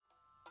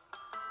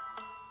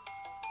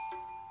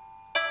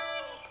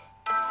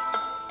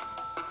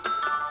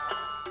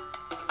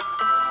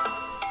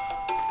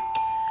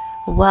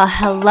Well,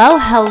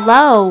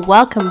 hello.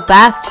 Welcome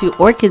back to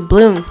Orchid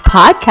Blooms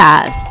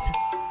podcast.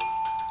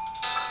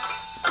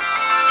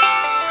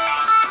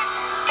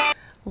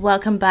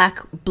 Welcome back,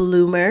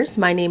 bloomers.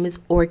 My name is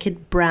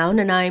Orchid Brown,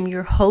 and I am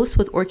your host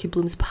with Orchid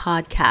Blooms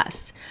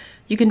podcast.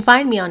 You can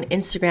find me on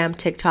Instagram,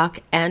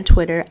 TikTok, and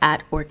Twitter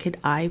at Orchid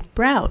Eye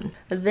Brown.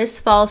 This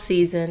fall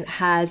season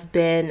has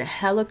been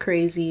hella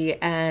crazy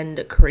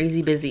and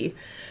crazy busy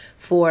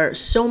for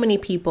so many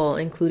people,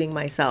 including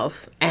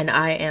myself, and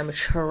I am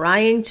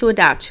trying to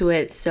adapt to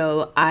it.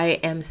 So I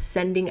am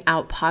sending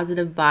out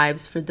positive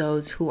vibes for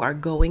those who are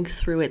going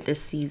through it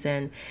this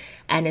season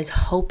and is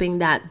hoping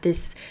that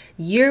this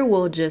year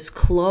will just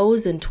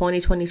close in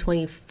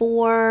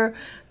 2024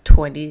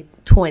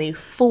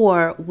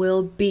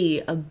 will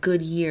be a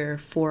good year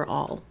for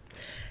all.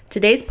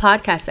 Today's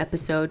podcast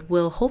episode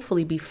will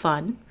hopefully be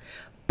fun,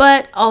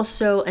 but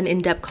also an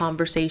in-depth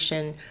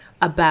conversation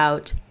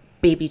about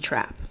baby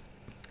trap.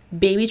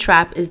 Baby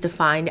trap is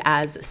defined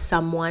as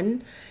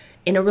someone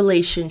in a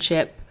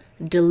relationship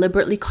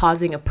deliberately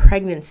causing a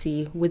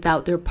pregnancy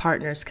without their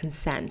partner's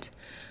consent,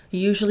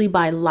 usually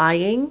by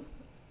lying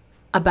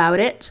about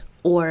it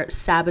or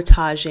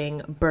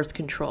sabotaging birth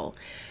control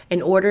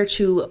in order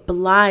to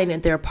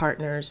blind their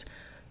partners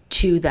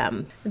to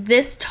them.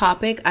 This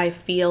topic, I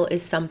feel,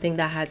 is something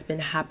that has been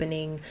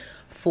happening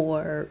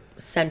for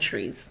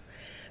centuries.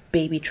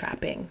 Baby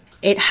trapping.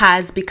 It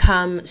has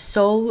become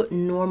so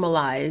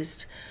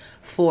normalized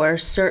for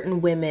certain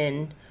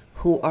women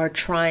who are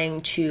trying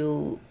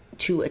to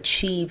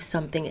achieve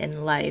something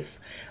in life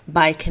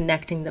by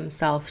connecting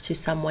themselves to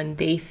someone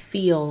they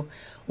feel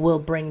will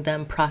bring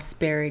them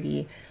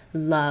prosperity,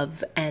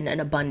 love, and an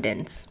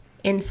abundance.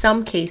 In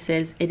some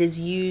cases, it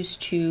is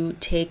used to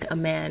take a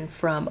man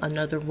from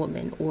another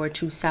woman or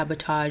to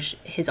sabotage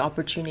his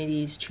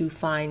opportunities to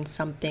find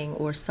something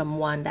or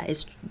someone that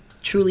is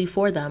truly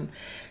for them,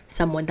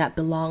 someone that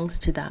belongs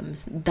to them,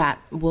 that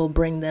will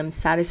bring them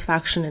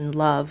satisfaction and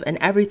love and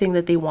everything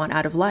that they want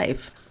out of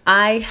life.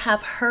 I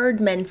have heard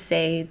men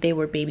say they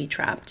were baby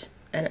trapped,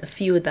 and a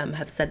few of them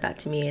have said that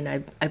to me,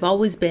 and I've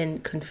always been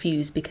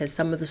confused because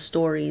some of the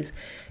stories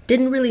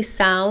didn't really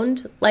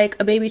sound like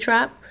a baby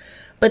trap,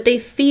 but they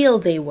feel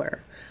they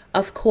were.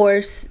 Of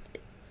course,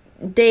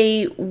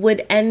 they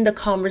would end the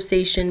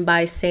conversation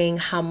by saying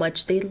how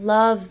much they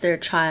love their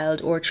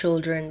child or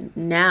children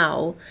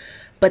now,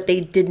 but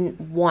they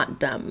didn't want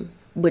them,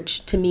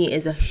 which to me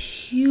is a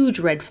huge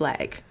red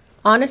flag.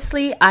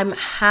 Honestly, I'm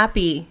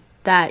happy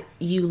that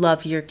you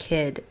love your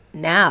kid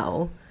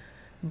now,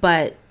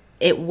 but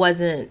it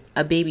wasn't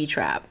a baby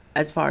trap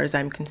as far as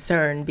I'm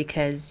concerned,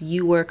 because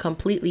you were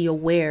completely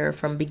aware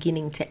from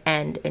beginning to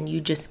end and you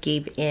just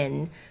gave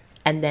in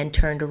and then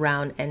turned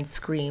around and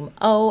screamed,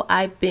 "Oh,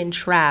 I've been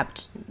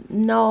trapped."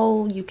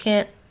 No, you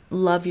can't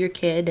love your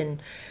kid and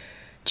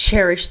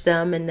cherish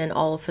them and then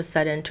all of a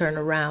sudden turn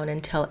around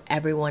and tell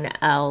everyone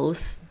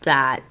else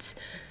that,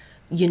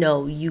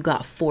 you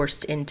got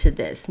forced into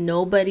this.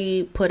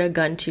 Nobody put a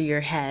gun to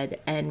your head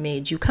and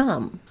made you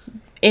come.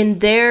 In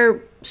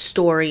their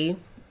story,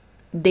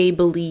 they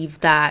believe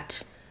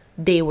that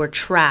they were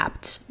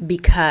trapped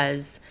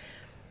because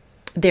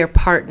their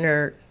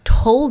partner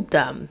told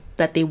them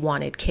that they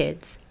wanted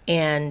kids,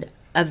 and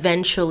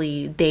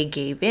eventually they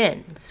gave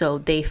in. So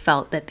they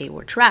felt that they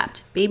were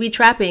trapped. Baby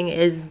trapping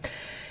is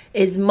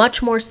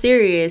much more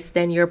serious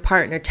than your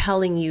partner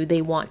telling you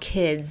they want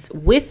kids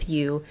with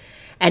you,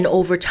 and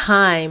over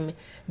time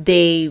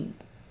they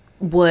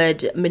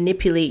would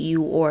manipulate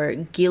you or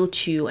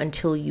guilt you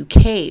until you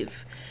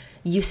cave.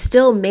 You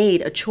still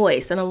made a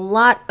choice, and a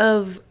lot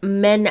of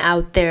men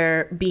out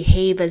there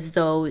behave as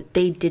though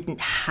they didn't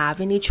have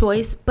any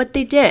choice, but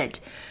they did.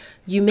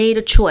 You made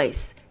a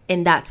choice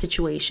in that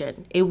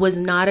situation. It was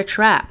not a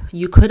trap.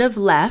 You could have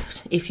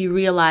left if you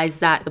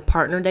realized that the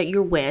partner that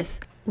you're with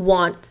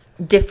wants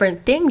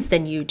different things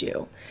than you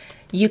do.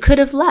 You could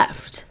have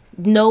left.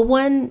 No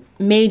one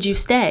made you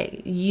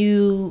stay.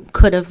 You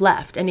could have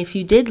left. And if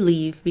you did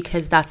leave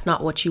because that's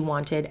not what you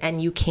wanted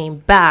and you came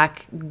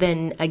back,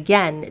 then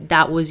again,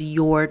 that was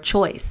your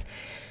choice.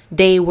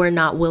 They were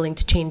not willing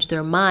to change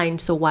their mind,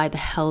 so why the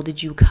hell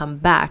did you come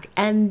back?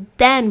 And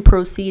then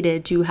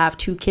proceeded to have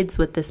 2 kids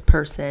with this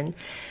person.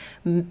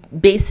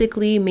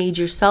 Basically made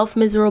yourself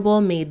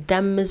miserable, made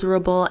them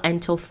miserable,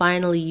 until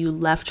finally you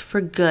left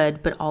for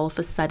good, but all of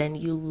a sudden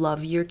you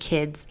love your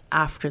kids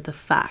after the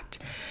fact.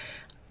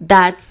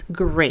 That's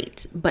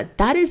great, but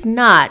that is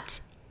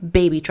not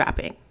baby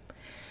trapping.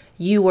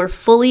 You were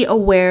fully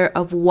aware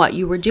of what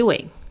you were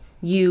doing.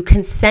 You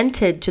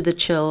consented to the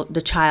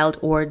child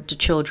or the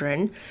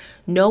children.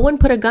 No one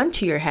put a gun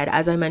to your head,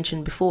 as I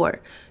mentioned before.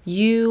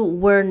 You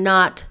were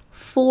not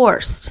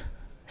forced.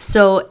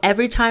 So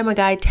every time a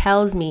guy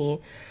tells me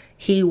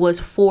he was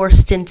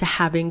forced into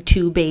having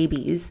 2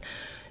 babies,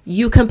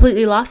 you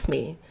completely lost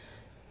me.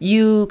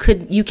 You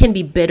can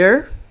be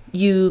bitter.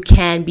 You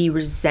can be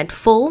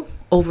resentful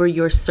over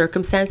your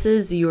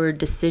circumstances, your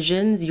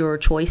decisions, your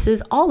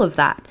choices, all of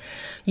that.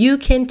 You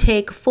can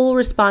take full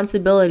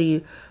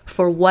responsibility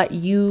for what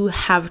you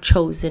have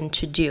chosen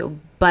to do.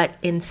 But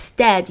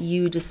instead,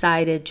 you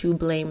decided to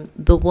blame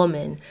the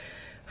woman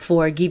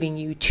for giving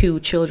you 2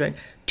 children.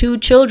 2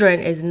 children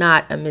is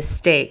not a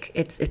mistake.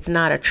 It's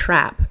not a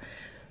trap.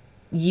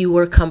 You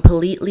were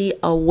completely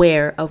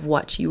aware of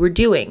what you were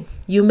doing.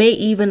 You may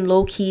even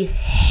low-key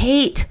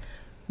hate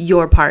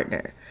your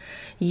partner.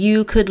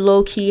 You could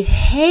low-key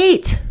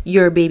hate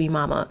your baby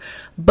mama,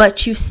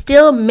 but you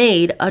still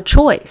made a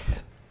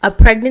choice. A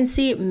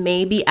pregnancy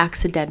may be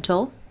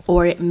accidental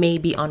or it may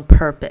be on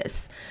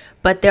purpose,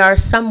 but there are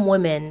some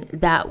women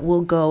that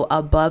will go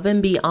above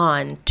and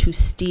beyond to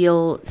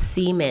steal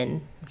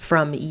semen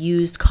from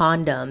used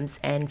condoms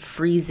and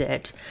freeze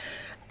it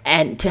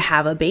and to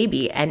have a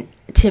baby. And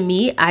to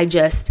me,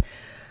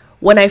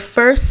 when I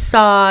first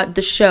saw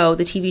the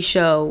TV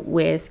show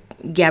with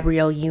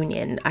Gabrielle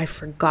Union, I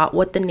forgot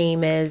what the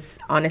name is.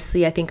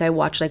 Honestly, I think I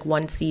watched like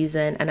 1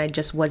 season and I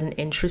just wasn't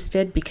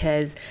interested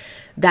because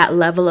that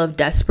level of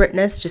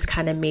desperateness just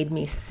kind of made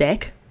me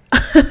sick.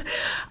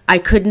 I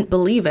couldn't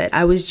believe it.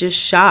 I was just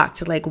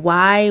shocked. Like,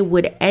 why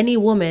would any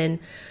woman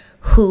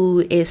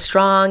who is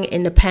strong,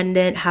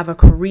 independent, have a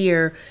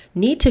career,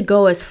 need to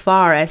go as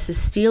far as to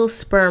steal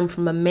sperm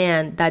from a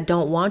man that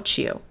don't want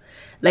you?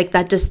 Like,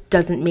 that just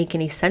doesn't make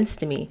any sense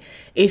to me.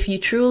 If you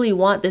truly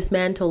want this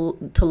man to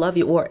love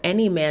you, or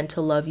any man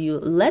to love you,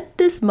 let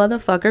this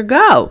motherfucker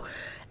go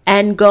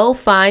and go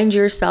find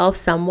yourself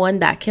someone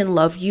that can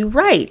love you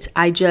right.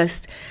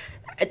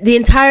 The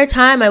entire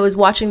time I was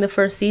watching the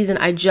first season,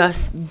 I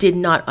just did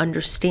not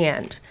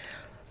understand.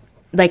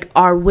 Like,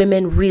 are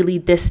women really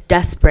this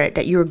desperate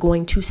that you're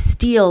going to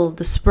steal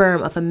the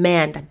sperm of a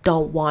man that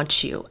don't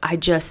want you? I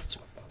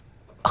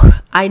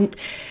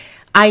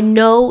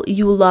know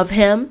you love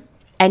him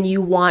and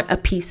you want a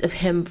piece of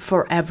him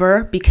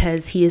forever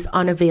because he is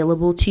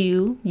unavailable to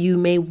you. You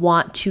may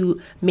want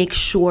to make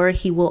sure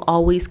he will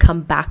always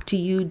come back to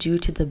you due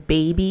to the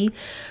baby,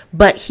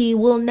 but he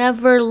will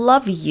never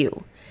love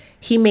you.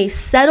 He may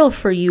settle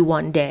for you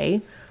one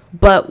day,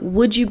 but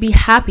would you be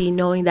happy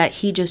knowing that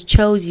he just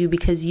chose you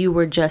because you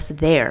were just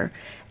there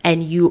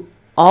and you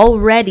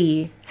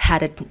already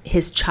had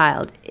his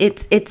child?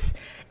 It's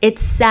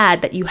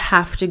sad that you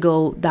have to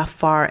go that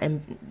far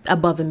and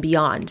above and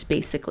beyond,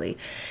 basically.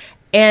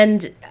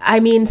 And I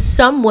mean,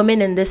 some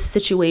women in this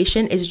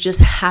situation is just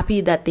happy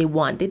that they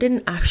won. They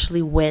didn't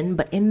actually win,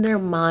 but in their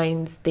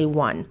minds, they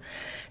won.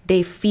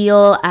 They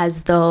feel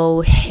as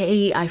though,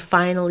 hey, I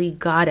finally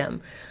got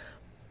him.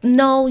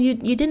 No, you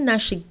didn't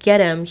actually get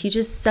him. He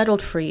just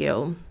settled for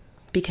you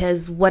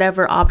because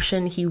whatever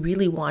option he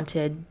really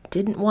wanted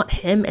didn't want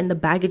him and the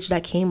baggage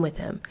that came with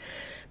him.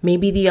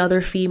 Maybe the other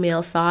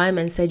female saw him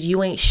and said,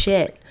 you ain't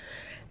shit,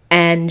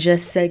 and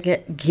just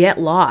said,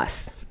 get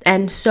lost.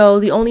 And so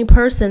the only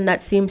person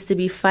that seems to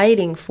be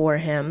fighting for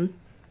him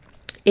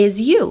is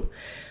you.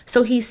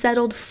 So he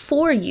settled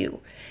for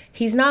you.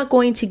 He's not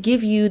going to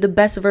give you the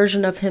best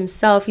version of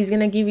himself. He's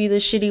going to give you the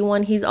shitty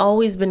one he's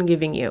always been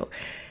giving you.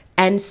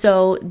 And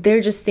so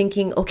they're just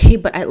thinking, okay,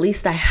 but at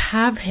least I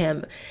have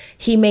him.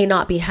 He may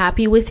not be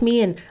happy with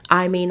me and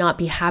I may not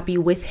be happy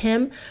with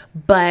him,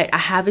 but I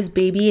have his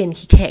baby and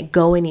he can't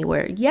go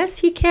anywhere. Yes,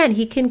 he can.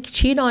 He can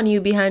cheat on you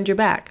behind your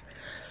back.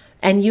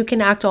 And you can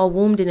act all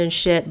wounded and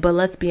shit, but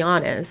let's be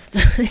honest.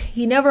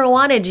 He never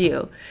wanted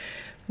you.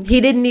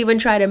 He didn't even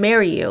try to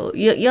marry you.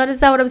 You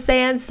understand what I'm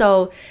saying?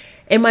 So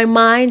in my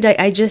mind,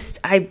 I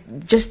just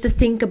to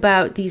think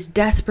about these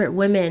desperate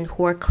women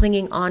who are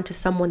clinging on to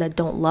someone that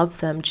don't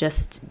love them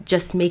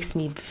just makes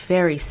me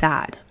very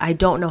sad. I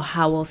don't know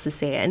how else to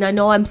say it. And I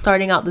know I'm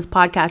starting out this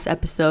podcast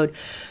episode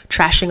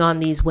trashing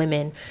on these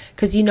women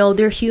because,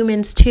 they're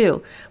humans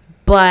too.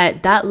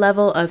 But that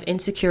level of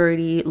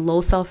insecurity, low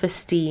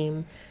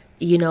self-esteem,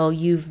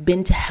 you've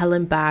been to hell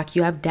and back,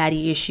 you have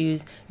daddy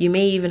issues, you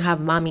may even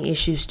have mommy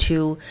issues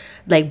too.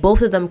 Like,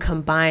 both of them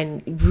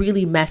combined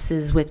really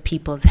messes with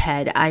people's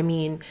head. I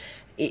mean,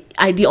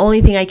 the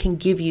only thing I can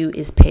give you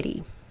is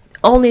pity.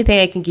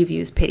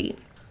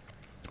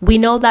 We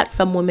know that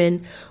some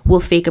women will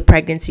fake a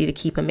pregnancy to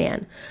keep a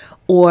man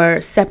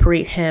or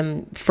separate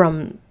him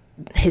from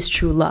his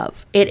true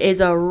love. It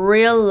is a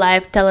real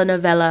life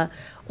telenovela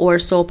or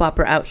soap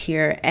opera out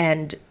here,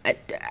 and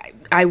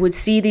I would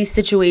see these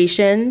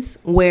situations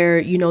where,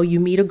 you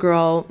meet a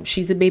girl,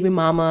 she's a baby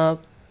mama,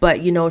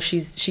 but,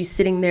 she's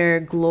sitting there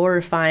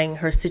glorifying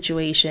her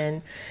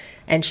situation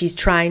and she's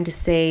trying to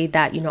say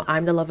that,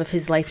 I'm the love of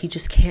his life. He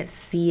just can't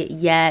see it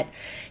yet.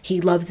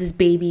 He loves his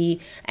baby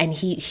and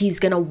he's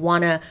going to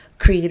want to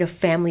create a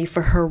family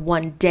for her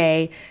one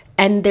day.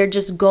 And they're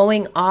just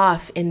going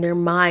off in their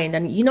mind.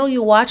 And,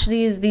 you watch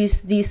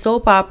these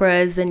soap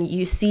operas and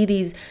you see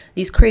these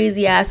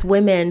crazy ass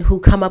women who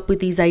come up with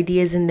these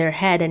ideas in their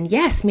head. And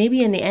yes,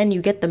 maybe in the end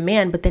you get the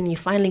man, but then you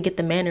finally get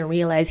the man and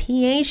realize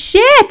he ain't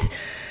shit.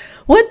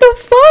 What the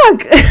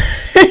fuck?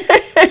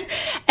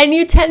 And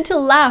you tend to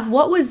laugh.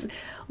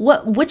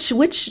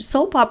 Which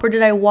soap opera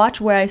did I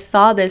watch where I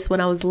saw this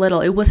when I was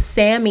little? It was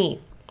Sammy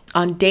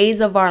on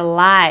Days of Our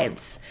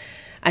Lives.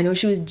 I know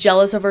she was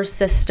jealous of her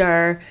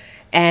sister.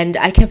 And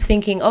I kept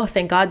thinking, oh,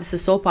 thank God this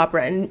is soap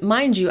opera. And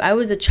mind you, I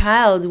was a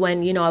child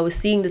when, I was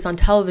seeing this on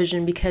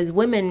television, because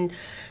women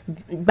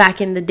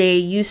back in the day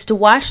used to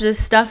watch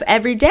this stuff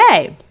every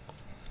day.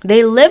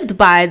 They lived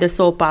by the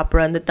soap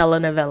opera and the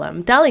telenovela.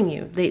 I'm telling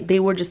you, they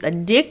were just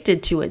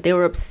addicted to it. They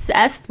were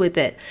obsessed with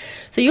it.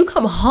 So you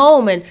come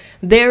home and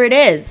there it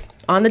is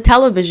on the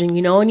television,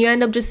 and you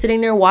end up just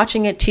sitting there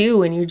watching it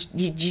too. And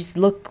you just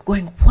look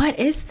going, what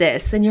is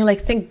this? And you're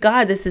like, thank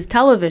God this is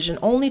television,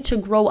 only to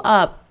grow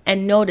up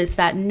and notice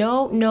that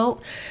no,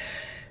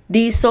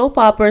 these soap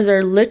operas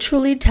are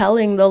literally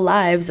telling the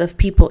lives of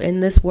people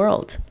in this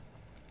world.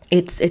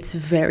 It's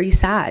very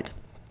sad.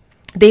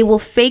 They will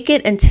fake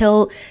it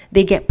until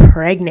they get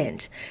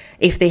pregnant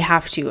if they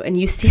have to. And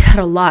you see that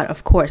a lot,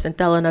 of course, in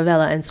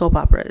telenovela and soap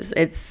operas.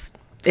 It's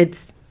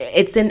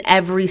in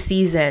every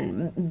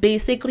season.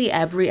 Basically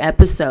every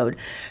episode,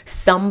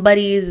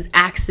 somebody's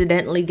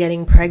accidentally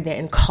getting pregnant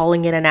and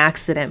calling it an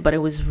accident, but it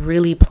was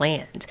really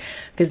planned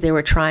because they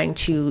were trying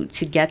to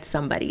get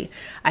somebody.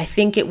 I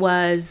think it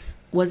was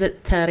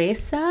it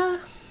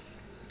Teresa?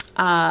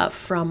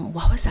 From,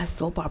 what was that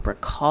soap opera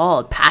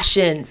called?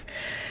 Passions.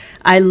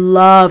 I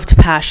loved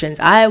Passions.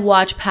 I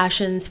watched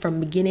Passions from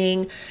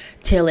beginning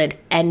till it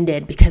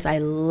ended because I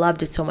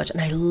loved it so much. And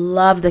I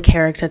love the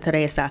character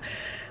Teresa.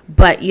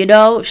 But,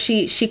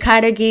 she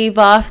kind of gave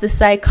off the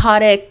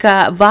psychotic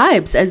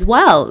vibes as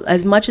well.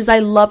 As much as I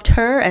loved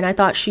her and I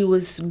thought she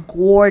was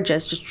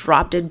gorgeous, just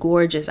drop dead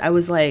gorgeous, I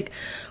was like,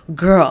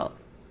 girl,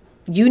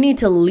 you need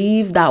to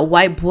leave that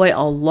white boy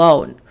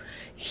alone.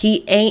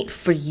 He ain't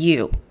for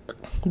you.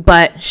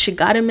 But she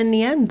got him in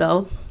the end,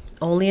 though.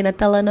 Only in a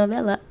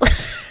telenovela.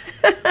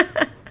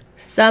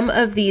 Some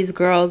of these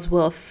girls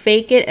will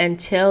fake it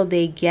until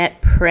they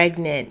get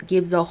pregnant.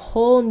 Gives a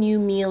whole new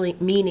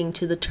meaning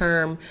to the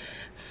term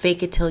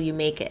fake it till you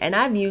make it. And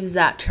I've used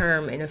that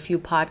term in a few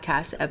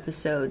podcast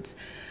episodes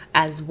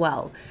as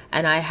well.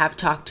 And I have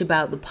talked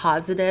about the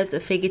positives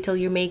of fake it till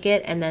you make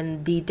it and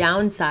then the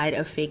downside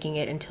of faking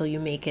it until you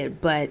make it.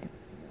 But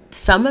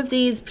some of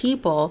these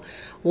people,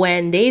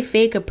 when they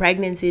fake a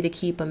pregnancy to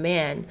keep a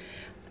man,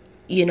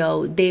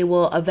 they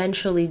will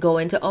eventually go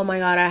into, oh my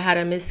God, I had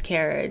a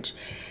miscarriage.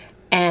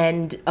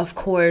 And of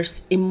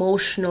course,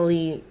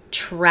 emotionally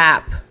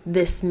trap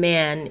this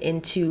man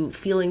into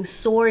feeling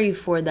sorry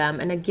for them.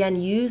 And again,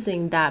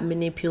 using that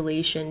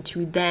manipulation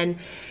to then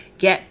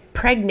get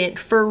pregnant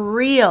for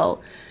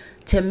real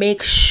to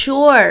make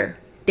sure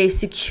they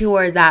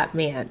secure that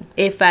man.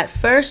 If at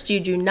first you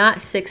do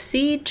not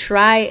succeed,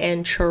 try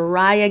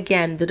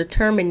again. The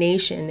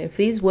determination. If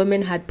these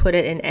women had put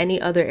it in any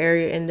other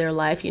area in their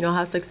life, you know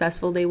how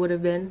successful they would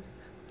have been?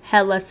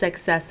 Hella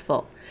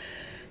successful.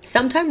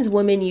 Sometimes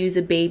women use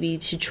a baby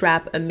to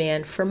trap a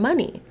man for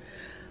money.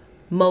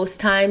 Most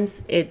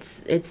times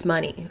it's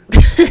money.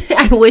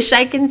 I wish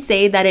I can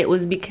say that it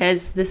was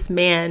because this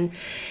man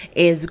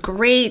is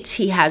great.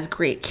 He has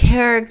great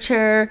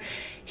character.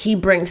 He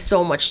brings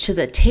so much to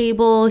the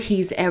table.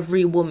 He's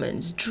every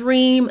woman's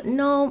dream.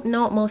 No,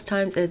 most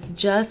times it's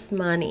just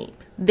money.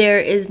 There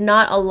is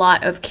not a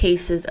lot of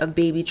cases of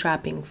baby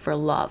trapping for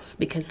love,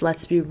 because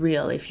let's be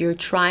real. If you're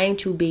trying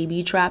to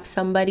baby trap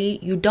somebody,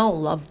 you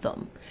don't love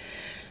them.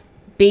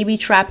 Baby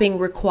trapping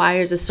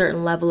requires a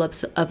certain level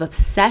of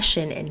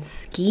obsession and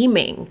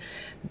scheming.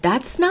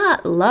 That's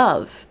not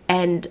love.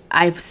 And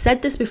I've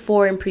said this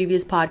before in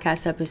previous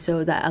podcast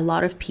episodes that a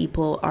lot of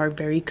people are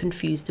very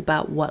confused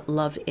about what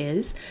love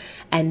is.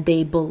 And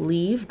they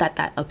believe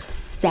that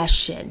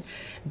obsession,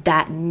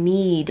 that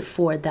need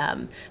for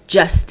them,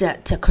 just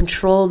to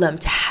control them,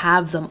 to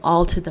have them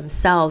all to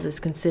themselves is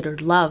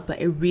considered love.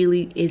 But it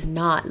really is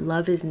not.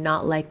 Love is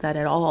not like that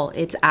at all.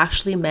 It's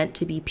actually meant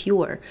to be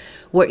pure.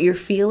 What you're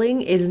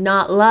feeling is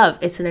not love.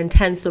 It's an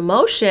intense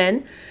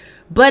emotion,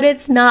 but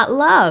it's not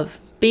love.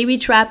 Baby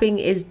trapping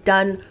is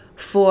done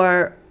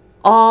for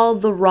all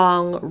the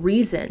wrong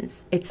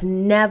reasons. It's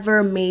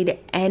never made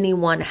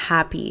anyone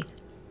happy,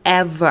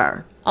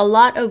 ever. A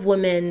lot of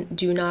women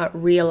do not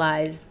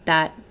realize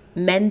that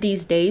men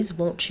these days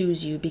won't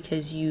choose you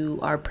because you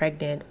are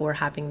pregnant or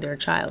having their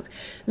child.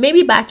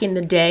 Maybe back in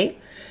the day,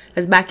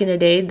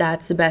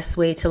 that's the best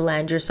way to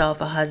land yourself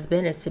a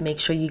husband, is to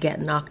make sure you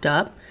get knocked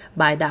up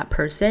by that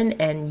person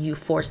and you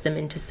force them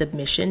into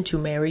submission to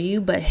marry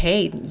you. But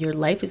hey, your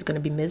life is going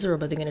to be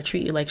miserable. They're going to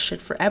treat you like shit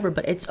forever,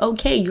 but it's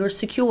okay. You're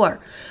secure.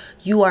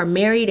 You are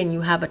married and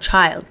you have a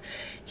child.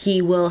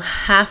 He will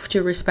have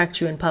to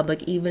respect you in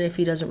public, even if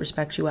he doesn't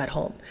respect you at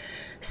home.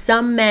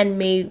 Some men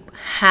may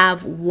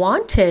have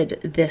wanted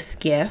this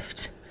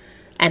gift,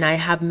 and I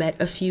have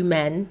met a few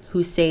men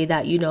who say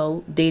that,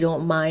 they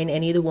don't mind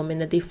any of the women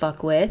that they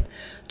fuck with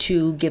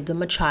to give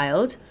them a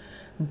child,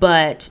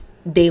 but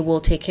they will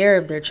take care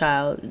of their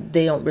child.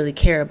 They don't really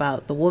care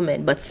about the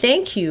woman. But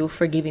thank you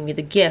for giving me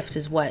the gift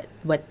is what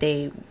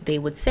they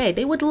would say.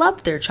 They would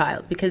love their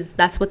child because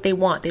that's what they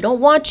want. They don't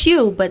want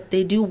you, but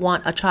they do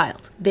want a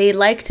child. They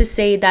like to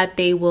say that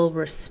they will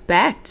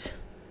respect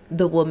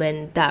the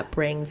woman that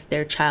brings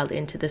their child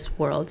into this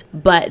world,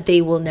 but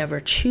they will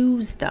never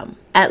choose them.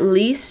 At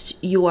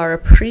least you are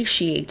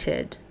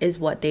appreciated, is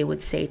what they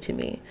would say to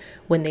me.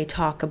 when they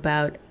talk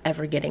about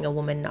ever getting a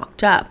woman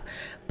knocked up,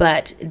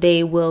 but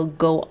they will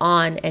go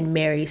on and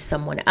marry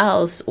someone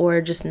else or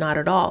just not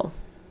at all.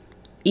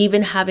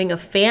 Even having a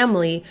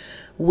family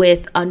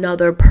with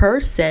another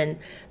person,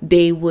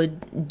 they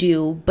would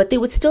do, but they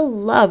would still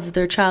love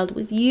their child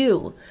with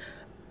you.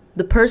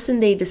 The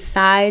person they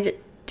decide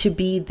to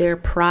be their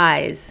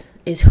prize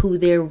is who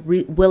they're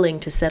willing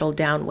to settle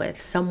down with.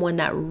 Someone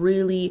that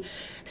really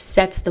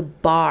sets the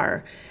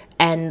bar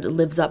and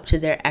lives up to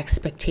their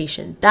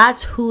expectation.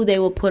 That's who they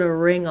will put a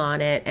ring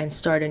on it and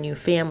start a new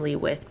family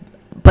with.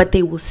 But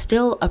they will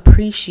still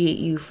appreciate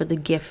you for the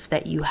gift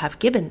that you have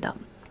given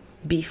them.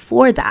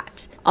 Before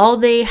that, all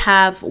they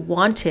have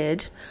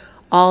wanted,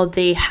 all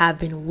they have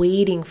been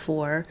waiting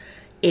for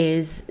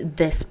is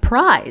this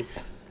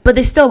prize. But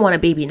they still want a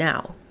baby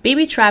now.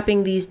 Baby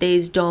trapping these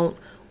days don't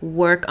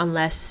work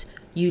unless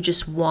you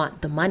just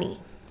want the money.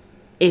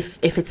 If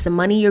it's the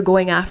money you're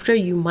going after,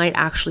 you might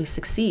actually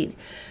succeed.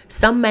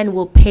 Some men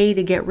will pay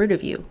to get rid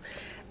of you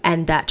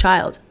and that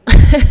child.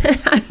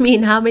 I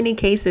mean, how many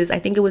cases, I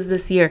think it was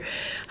this year,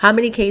 how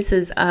many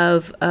cases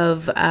of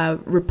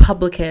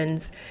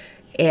Republicans,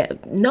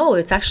 no,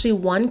 it's actually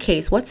one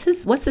case. What's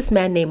this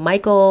man named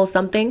Michael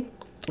something?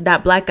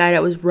 That black guy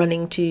that was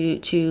running to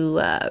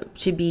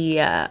be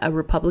a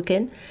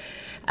Republican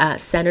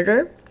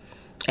senator.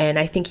 And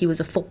I think he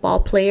was a football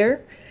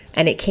player.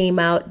 And it came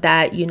out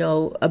that,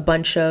 a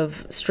bunch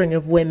of string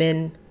of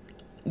women,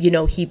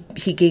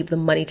 he gave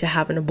them money to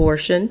have an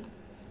abortion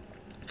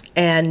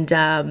and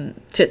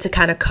to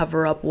kind of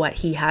cover up what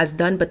he has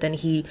done. But then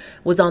he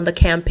was on the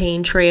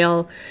campaign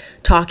trail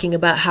talking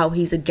about how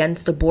he's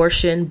against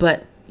abortion,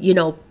 but,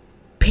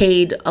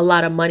 paid a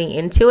lot of money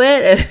into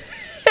it.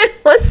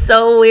 It was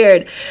so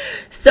weird.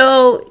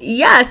 So,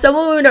 yeah,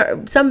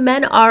 some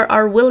men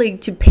are willing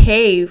to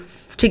pay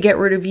to get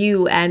rid of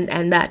you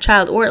and that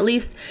child, or at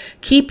least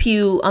keep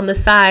you on the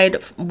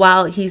side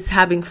while he's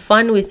having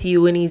fun with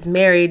you and he's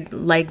married,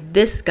 like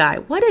this guy.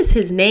 What is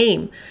his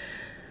name?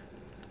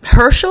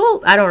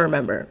 Herschel? I don't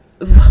remember.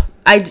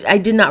 I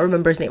did not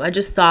remember his name. I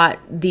just thought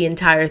the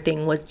entire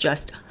thing was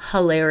just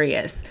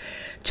hilarious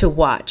to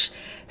watch.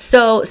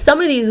 So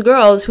some of these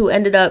girls who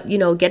ended up,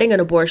 getting an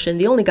abortion,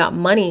 they only got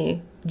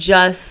money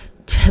just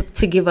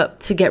to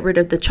get rid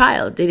of the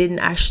child. They didn't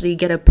actually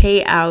get a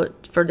payout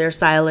for their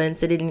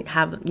silence. They didn't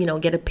have,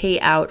 get a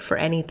payout for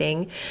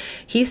anything.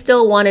 He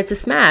still wanted to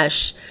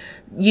smash.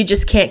 You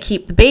just can't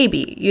keep the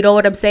baby. You know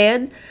what I'm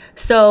saying?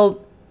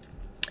 So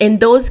in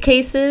those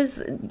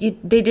cases,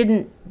 they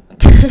didn't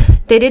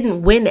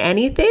win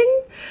anything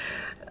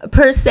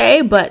per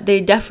se, but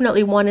they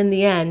definitely won in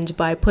the end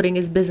by putting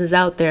his business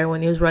out there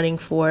when he was running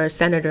for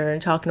senator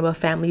and talking about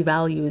family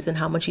values and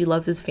how much he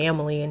loves his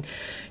family and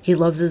he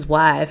loves his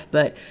wife.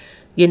 But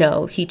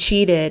he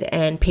cheated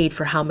and paid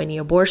for how many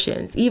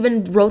abortions.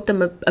 Even wrote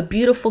them a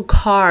beautiful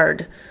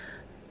card,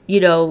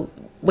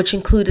 which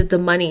included the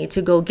money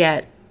to go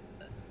get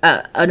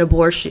an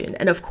abortion.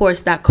 And of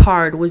course, that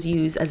card was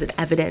used as an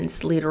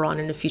evidence later on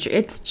in the future.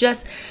 It's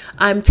just,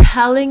 I'm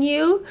telling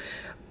you,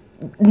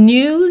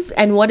 news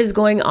and what is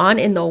going on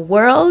in the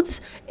world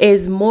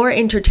is more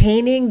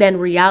entertaining than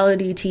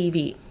reality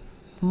TV.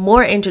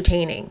 More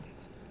entertaining.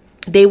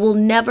 They will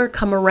never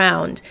come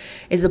around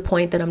is a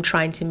point that I'm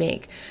trying to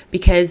make,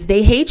 because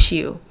they hate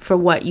you for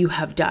what you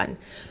have done.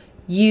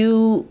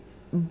 You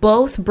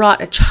both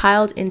brought a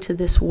child into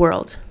this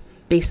world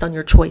based on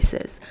your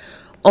choices,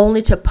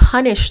 only to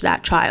punish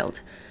that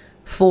child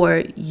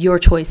for your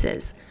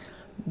choices.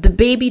 The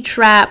baby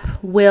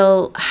trap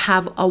will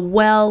have a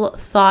well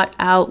thought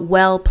out,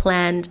 well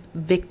planned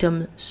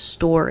victim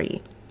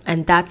story.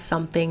 And that's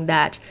something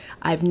that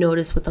I've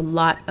noticed with a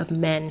lot of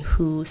men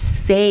who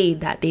say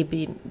that they've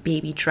been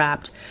baby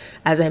trapped,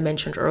 as I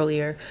mentioned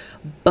earlier,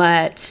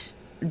 but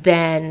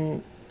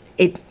then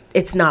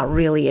it's not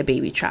really a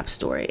baby trap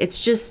story.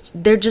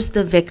 They're just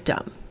the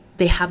victim.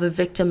 They have a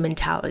victim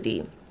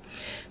mentality.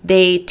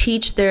 They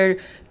teach their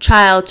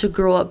child to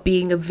grow up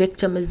being a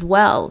victim as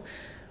well.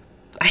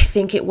 I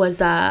think it was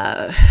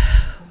there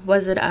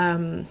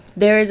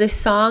is a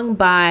song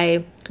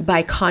by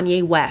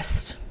Kanye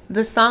West.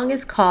 The song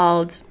is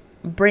called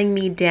Bring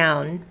Me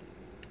Down,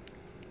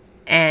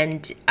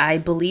 and I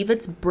believe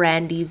it's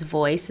Brandy's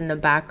voice in the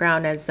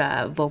background as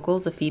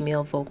vocals,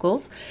 female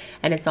vocals,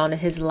 and it's on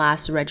his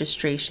last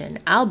Registration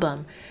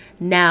album.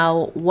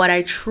 Now, what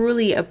I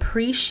truly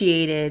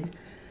appreciated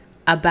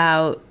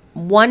about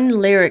one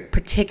lyric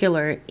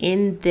particular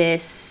in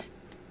this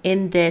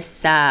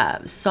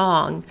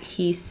song,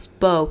 he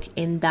spoke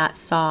in that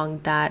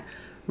song that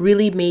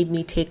really made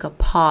me take a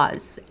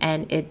pause.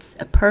 And it's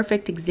a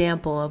perfect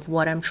example of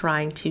what I'm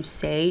trying to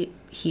say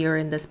here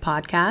in this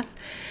podcast.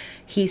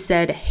 He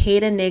said,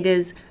 "Hate a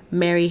niggas,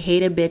 marry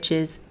hate a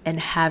bitches, and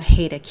have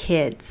hate a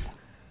kids."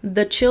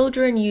 The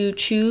children you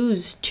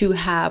choose to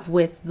have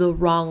with the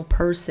wrong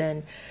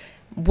person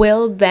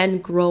will then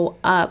grow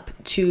up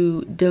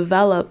to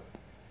develop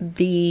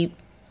the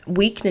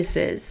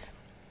weaknesses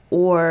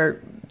or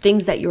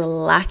things that you're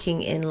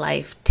lacking in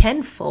life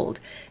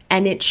tenfold,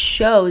 and it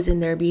shows in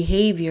their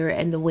behavior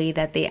and the way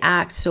that they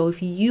act. So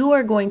if you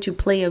are going to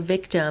play a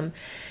victim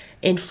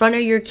in front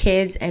of your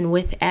kids and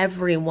with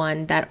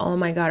everyone that, oh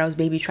my God, I was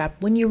baby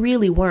trapped, when you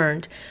really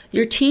weren't,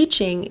 you're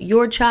teaching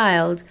your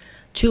child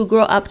to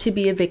grow up to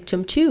be a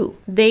victim too.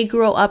 They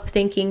grow up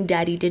thinking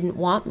daddy didn't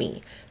want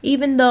me.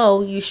 Even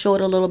though you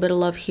showed a little bit of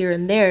love here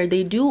and there,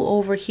 they do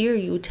overhear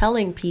you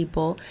telling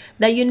people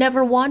that you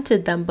never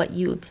wanted them, but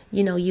you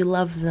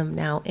love them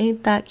now.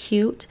 Ain't that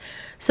cute?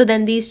 So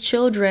then these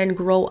children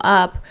grow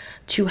up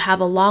to have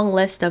a long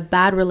list of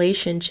bad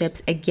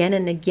relationships again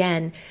and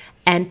again,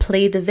 and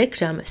play the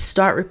victim,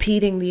 start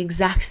repeating the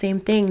exact same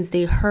things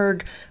they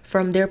heard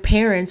from their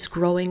parents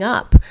growing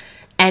up.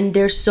 And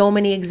there's so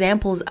many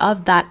examples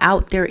of that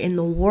out there in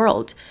the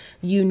world.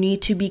 You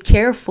need to be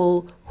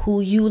careful who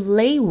you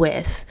lay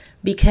with,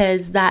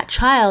 because that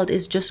child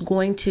is just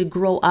going to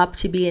grow up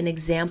to be an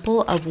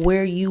example of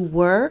where you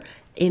were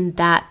in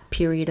that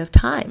period of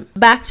time.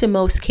 Back to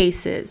most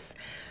cases.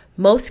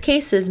 Most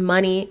cases,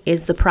 money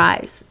is the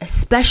prize,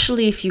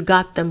 especially if you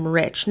got them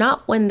rich.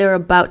 Not when they're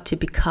about to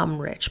become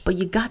rich, but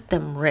you got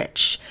them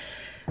rich.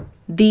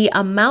 The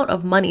amount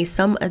of money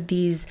some of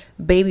these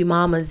baby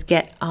mamas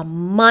get a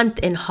month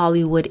in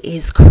Hollywood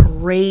is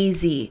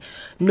crazy.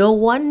 No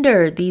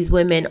wonder these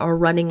women are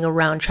running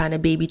around trying to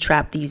baby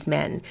trap these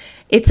men.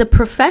 It's a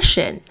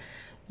profession.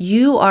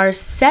 You are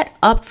set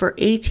up for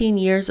 18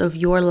 years of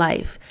your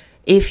life.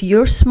 If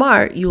you're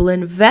smart, you'll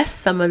invest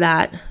some of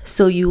that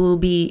so you will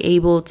be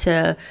able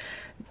to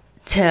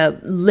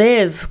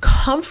live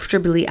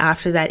comfortably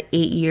after that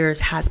 8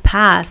 years has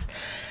passed.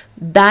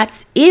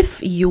 That's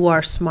if you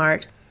are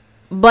smart.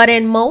 But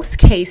in most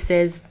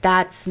cases,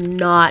 that's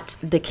not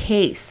the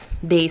case.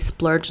 They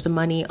splurge the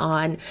money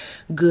on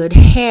good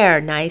hair,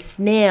 nice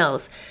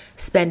nails,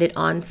 spend it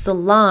on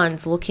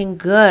salons, looking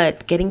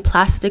good, getting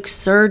plastic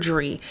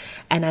surgery.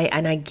 And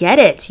I get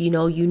it.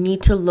 You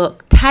need to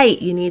look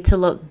tight. You need to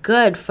look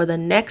good for the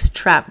next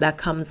trap that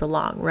comes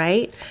along,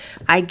 right?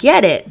 I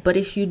get it. But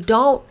if you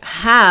don't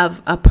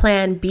have a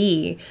plan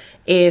B,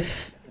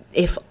 if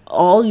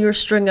all your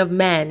string of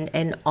men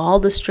and all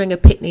the string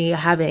of picnic you're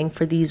having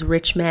for these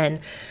rich men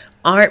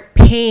aren't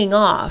paying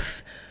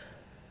off,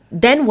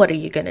 then what are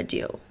you going to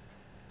do?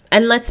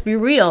 And let's be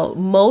real,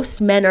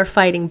 most men are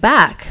fighting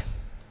back.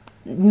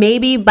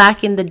 Maybe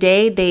back in the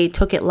day, they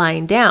took it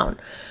lying down.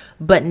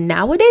 But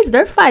nowadays,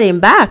 they're fighting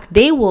back.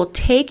 They will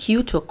take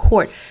you to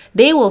court.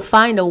 They will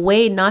find a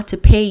way not to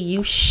pay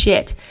you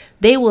shit.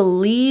 They will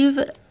leave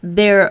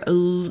their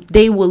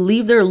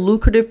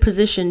lucrative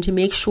position to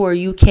make sure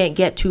you can't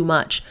get too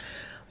much.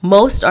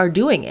 Most are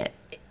doing it,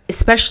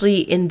 especially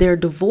in their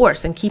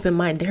divorce. And keep in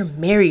mind, they're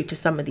married to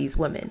some of these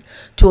women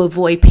to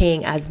avoid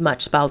paying as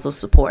much spousal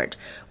support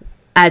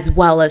as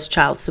well as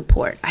child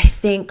support. I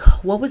think,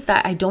 what was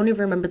that? I don't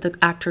even remember the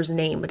actor's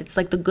name, but it's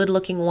like the good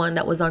looking one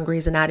that was on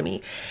Grey's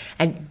Anatomy.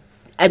 And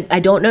I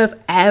don't know if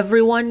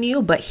everyone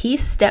knew, but he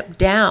stepped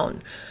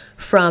down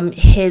from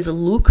his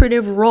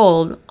lucrative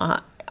role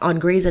on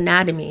Grey's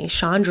Anatomy,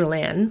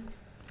 Shondaland,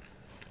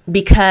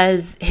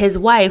 because his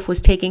wife was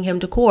taking him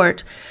to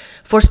court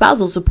for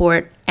spousal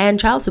support and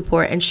child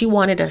support, and she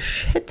wanted a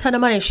shit ton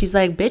of money. She's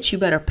like, bitch, you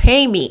better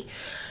pay me,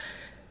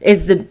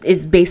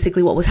 is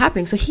basically what was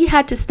happening. So he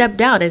had to step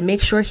down and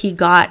make sure he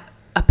got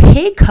a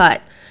pay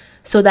cut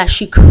so that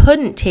she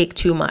couldn't take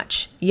too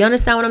much. You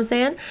understand what I'm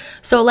saying?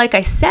 So like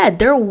I said,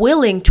 they're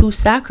willing to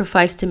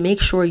sacrifice to make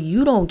sure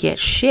you don't get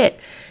shit,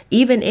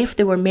 even if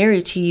they were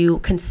married to you,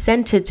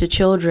 consented to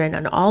children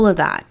and all of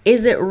that.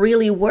 Is it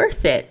really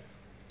worth it?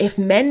 If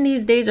men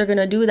these days are going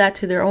to do that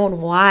to their own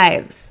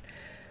wives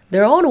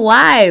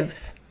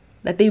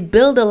that they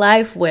build a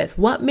life with,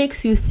 what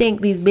makes you think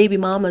these baby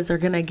mamas are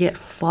going to get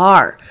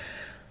far?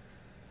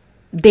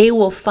 They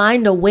will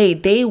find a way.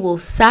 They will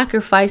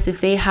sacrifice if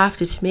they have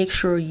to make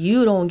sure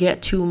you don't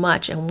get too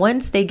much. And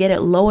once they get it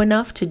low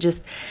enough to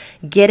just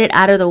get it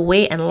out of the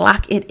way and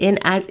lock it in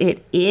as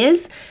it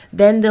is,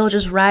 then they'll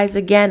just rise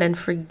again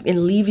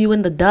and leave you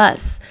in the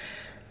dust.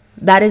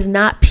 That is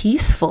not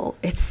peaceful.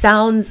 It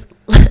sounds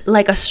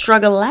like a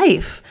struggle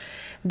life.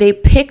 They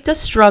picked a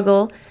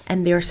struggle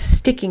and they're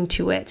sticking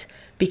to it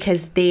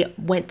because they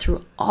went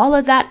through all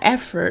of that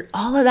effort,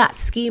 all of that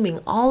scheming,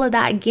 all of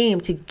that game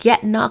to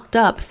get knocked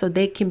up so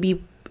they can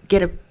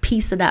get a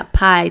piece of that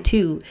pie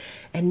too.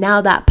 And now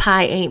that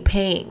pie ain't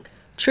paying.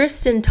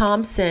 Tristan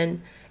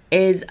Thompson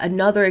is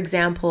another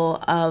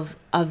example of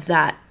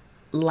that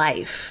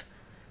life.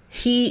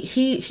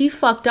 He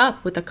fucked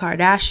up with the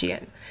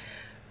Kardashian,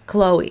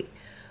 Khloe,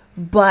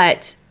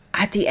 but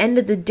at the end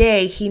of the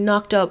day, he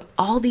knocked up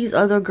all these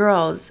other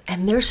girls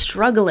and they're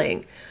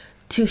struggling.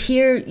 To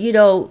hear,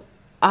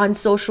 on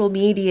social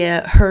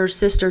media, her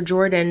sister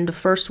Jordan, the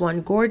first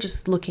one,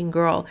 gorgeous looking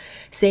girl,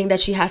 saying that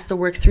she has to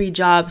work 3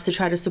 jobs to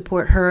try to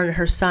support her and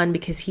her son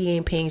because he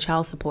ain't paying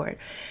child support.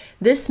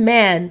 This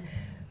man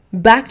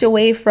backed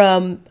away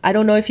from, I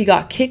don't know if he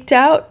got kicked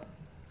out.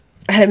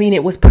 I mean,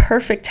 it was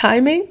perfect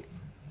timing,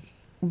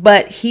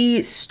 but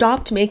he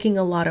stopped making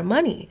a lot of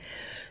money.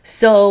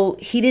 So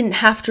he didn't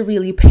have to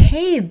really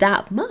pay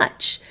that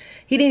much.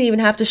 He didn't even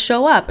have to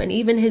show up. And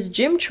even his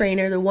gym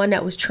trainer, the one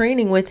that was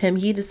training with him,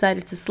 he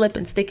decided to slip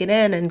and stick it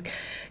in and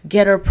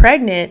get her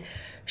pregnant.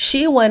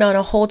 She went on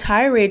a whole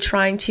tirade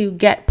trying to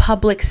get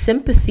public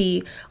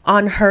sympathy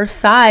on her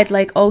side.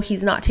 Like, oh,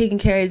 he's not taking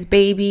care of his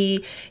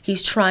baby.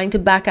 He's trying to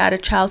back out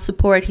of child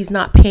support. He's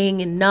not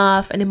paying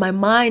enough. And in my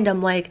mind,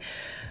 I'm like,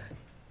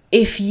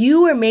 if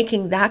you were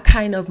making that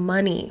kind of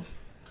money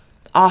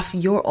off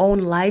your own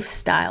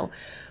lifestyle,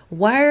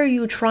 why are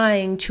you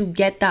trying to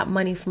get that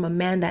money from a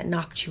man that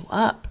knocked you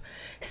up?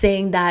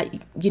 Saying that,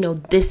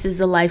 this is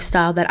a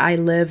lifestyle that I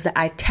live that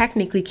I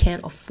technically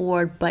can't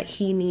afford, but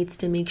he needs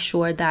to make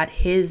sure that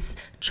his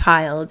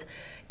child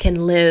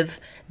can live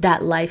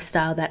that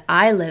lifestyle that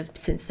I live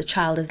since the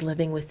child is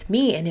living with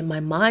me. And in my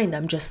mind,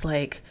 I'm just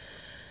like,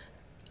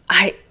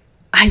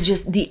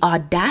 the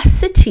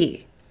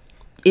audacity.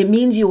 It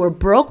means you were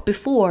broke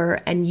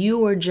before and you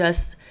were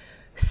just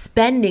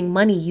spending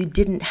money you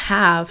didn't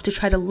have to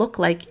try to look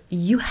like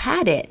you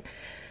had it.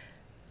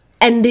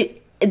 And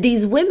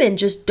these women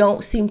just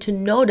don't seem to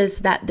notice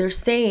that they're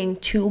saying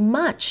too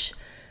much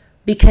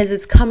because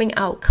it's coming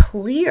out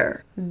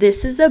clear.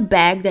 This is a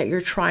bag that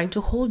you're trying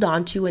to hold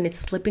on to and it's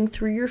slipping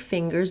through your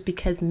fingers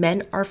because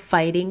men are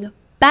fighting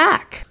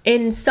back.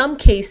 In some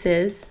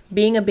cases,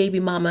 being a baby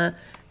mama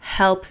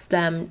helps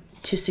them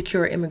to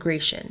secure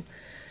immigration.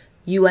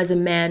 You as a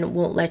man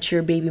won't let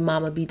your baby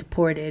mama be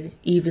deported,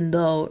 even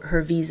though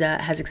her visa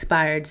has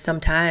expired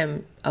some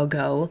time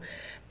ago,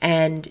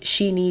 and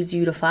she needs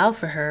you to file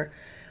for her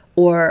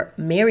or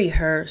marry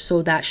her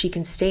so that she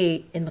can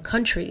stay in the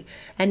country.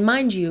 And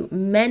mind you,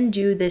 men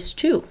do this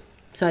too.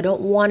 So I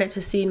don't want it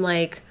to seem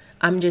like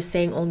I'm just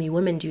saying only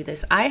women do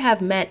this. I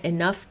have met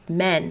enough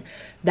men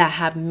that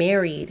have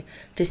married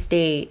to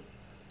stay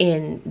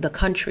in the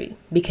country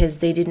because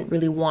they didn't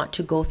really want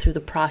to go through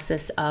the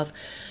process of,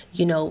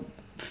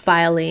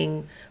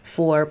 filing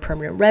for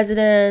permanent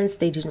residence.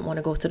 They didn't want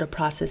to go through the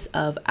process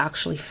of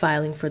actually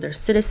filing for their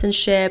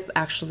citizenship,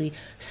 actually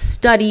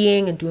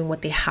studying and doing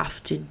what they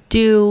have to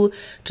do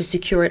to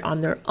secure it on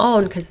their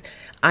own. Because,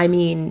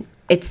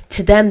 it's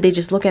to them, they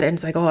just look at it and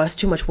it's like, oh, it's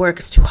too much work.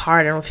 It's too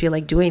hard. I don't feel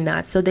like doing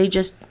that. So they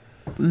just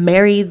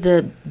marry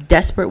the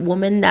desperate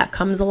woman that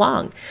comes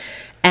along.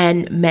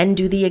 And men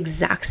do the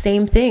exact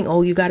same thing.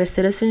 Oh, you got a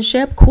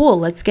citizenship? Cool.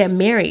 Let's get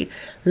married.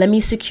 Let me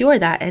secure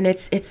that. And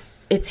it's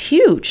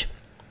huge.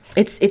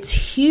 It's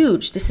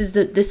huge. This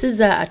is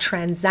a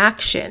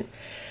transaction.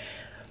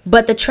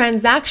 But the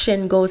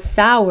transaction goes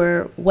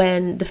sour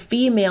when the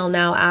female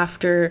now,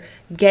 after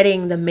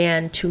getting the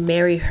man to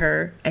marry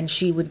her and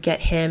she would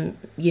get him,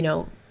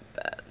 to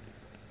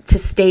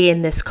stay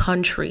in this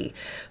country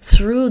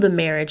through the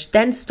marriage,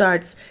 then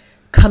starts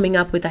coming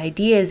up with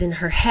ideas in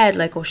her head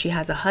like, oh, she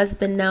has a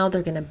husband now,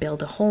 they're going to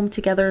build a home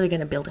together, they're going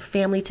to build a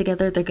family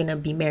together, they're going to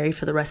be married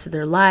for the rest of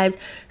their lives.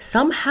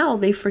 Somehow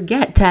they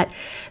forget that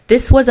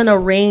this was an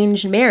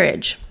arranged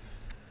marriage.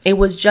 It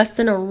was just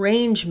an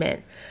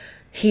arrangement.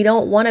 He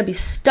don't want to be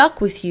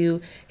stuck with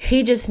you.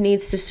 He just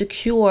needs to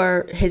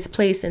secure his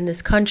place in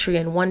this country.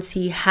 And once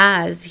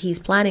he's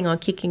planning on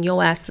kicking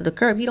your ass to the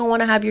curb. He don't want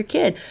to have your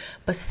kid.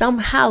 But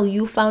somehow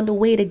you found a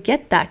way to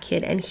get that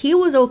kid. And he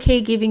was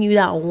okay giving you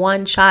that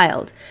one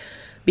child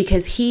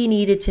because he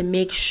needed to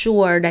make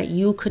sure that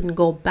you couldn't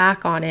go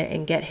back on it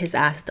and get his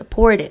ass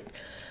deported.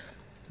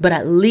 But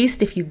at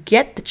least if you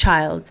get the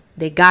child,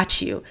 they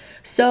got you.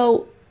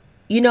 So,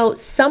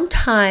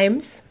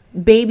 sometimes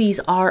babies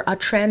are a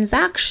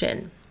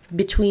transaction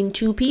between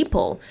two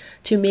people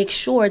to make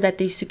sure that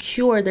they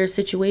secure their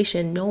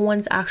situation. No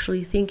one's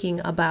actually thinking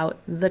about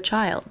the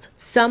child.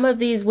 Some of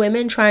these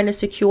women trying to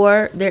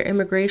secure their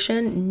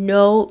immigration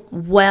know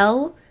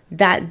well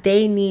that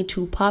they need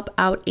to pop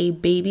out a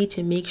baby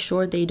to make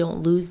sure they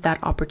don't lose that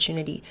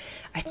opportunity.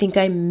 I think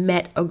I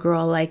met a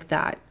girl like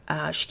that.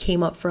 She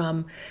came up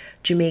from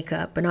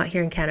Jamaica, but not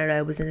here in Canada.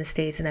 I was in the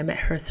States, and I met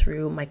her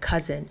through my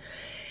cousin.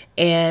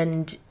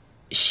 And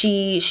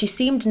she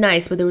seemed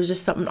nice, but there was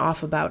just something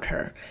off about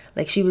her.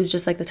 Like, she was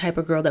just like the type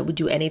of girl that would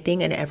do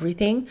anything and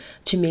everything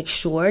to make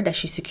sure that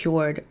she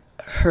secured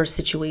her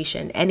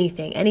situation,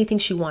 anything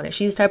she wanted.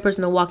 She's the type of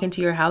person to walk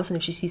into your house, and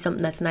if she sees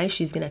something that's nice,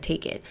 she's gonna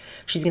take it.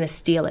 She's gonna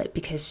steal it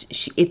because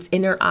it's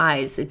in her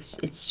eyes.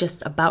 It's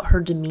just about her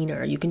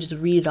demeanor. You can just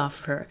read it off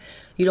of her.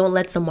 You don't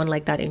let someone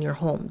like that in your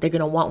home. They're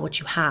gonna want what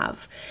you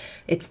have.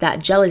 It's that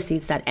jealousy,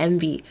 it's that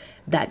envy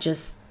that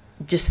just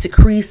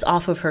secretes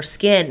off of her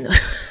skin.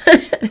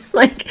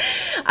 Like,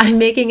 I'm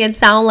making it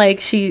sound like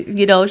she's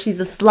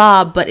a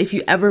slob, but if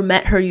you ever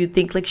met her, you'd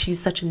think like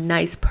she's such a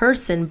nice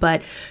person,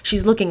 but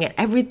she's looking at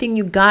everything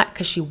you got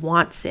because she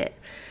wants it.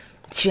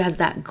 She has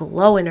that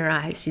glow in her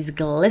eyes. She's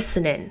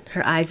glistening.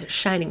 Her eyes are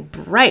shining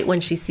bright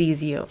when she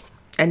sees you.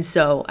 And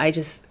so I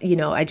just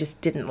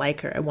didn't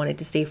like her. I wanted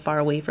to stay far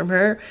away from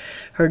her.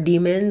 Her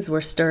demons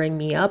were stirring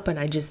me up, and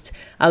I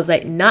was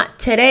like, not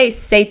today,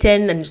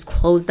 Satan, and just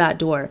closed that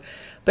door.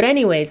 But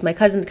anyways, my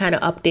cousin kind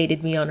of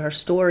updated me on her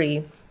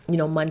story,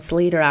 months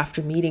later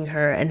after meeting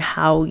her, and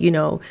how,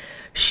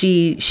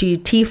 she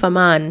Tifa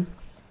Man,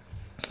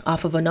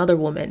 off of another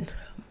woman.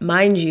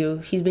 Mind you,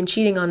 he's been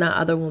cheating on that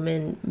other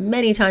woman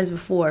many times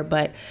before,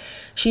 but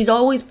she's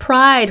always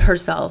prided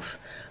herself,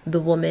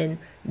 the woman,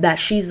 that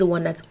she's the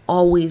one that's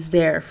always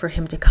there for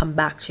him to come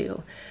back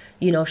to.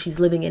 You know, she's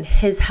living in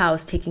his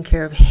house, taking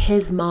care of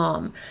his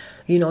mom.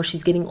 You know,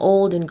 she's getting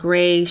old and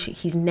gray.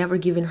 He's never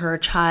given her a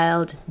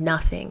child,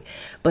 nothing.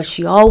 But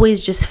she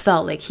always just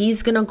felt like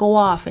he's going to go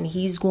off and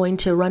he's going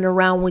to run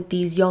around with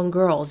these young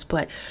girls.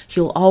 But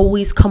he'll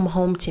always come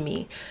home to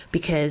me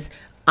because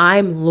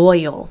I'm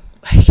loyal.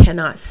 I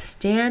cannot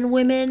stand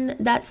women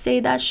that say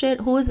that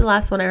shit. Who was the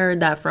last one I heard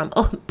that from?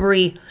 Oh,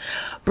 Brie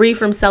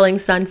from Selling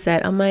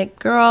Sunset. I'm like,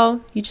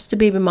 girl, you're just a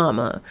baby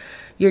mama.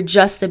 You're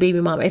just a baby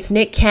mama. It's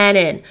Nick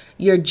Cannon.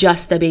 You're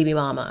just a baby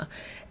mama.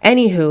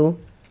 Anywho,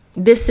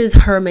 this is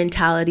her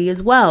mentality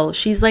as well.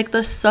 She's like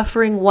the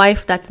suffering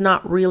wife that's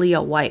not really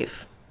a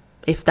wife,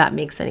 if that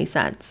makes any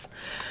sense.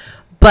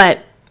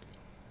 But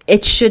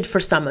it should for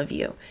some of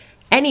you.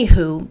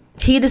 Anywho,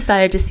 he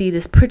decided to see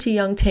this pretty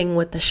young thing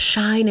with the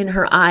shine in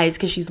her eyes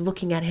because she's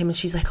looking at him and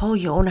she's like, oh,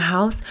 you own a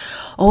house?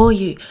 Oh,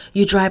 you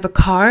drive a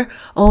car?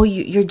 Oh,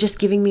 you're just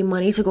giving me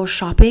money to go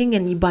shopping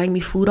and you buying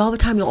me food all the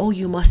time? Oh,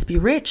 you must be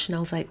rich. And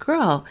I was like,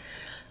 girl,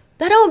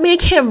 that don't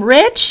make him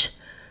rich.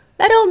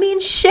 That don't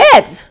mean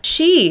shit.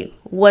 She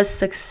was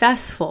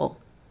successful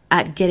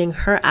at getting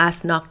her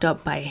ass knocked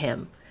up by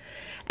him.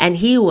 And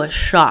he was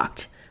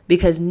shocked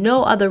because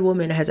no other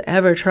woman has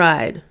ever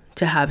tried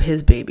to have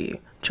his baby.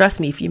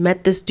 Trust me, if you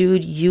met this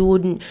dude, you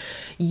wouldn't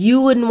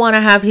want to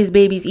have his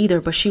babies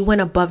either. But she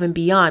went above and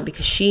beyond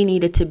because she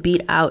needed to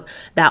beat out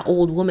that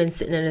old woman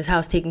sitting in his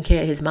house taking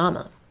care of his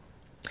mama.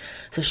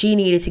 So she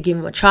needed to give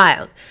him a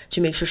child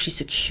to make sure she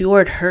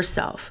secured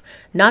herself.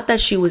 Not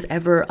that she was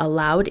ever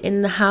allowed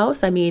in the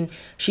house. I mean,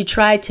 she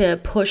tried to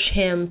push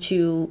him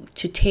to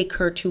take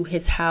her to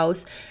his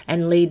house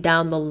and lay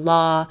down the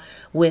law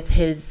with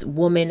his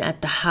woman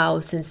at the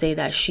house and say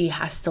that she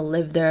has to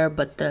live there.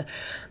 But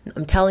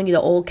I'm telling you,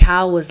 the old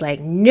cow was like,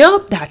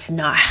 nope, that's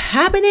not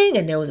happening.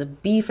 And there was a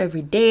beef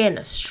every day and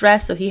a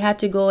stress. So he had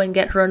to go and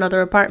get her another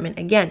apartment.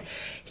 Again,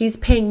 he's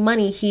paying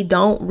money he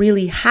don't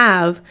really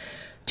have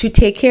to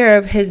take care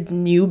of his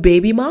new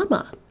baby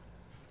mama.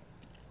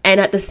 And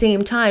at the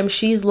same time,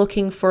 she's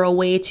looking for a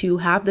way to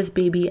have this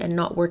baby and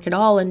not work at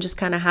all and just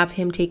kind of have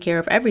him take care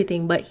of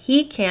everything. But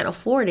he can't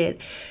afford it.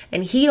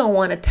 And he don't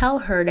want to tell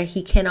her that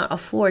he cannot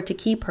afford to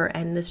keep her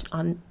and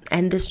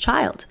this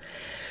child.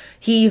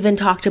 He even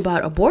talked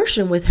about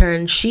abortion with her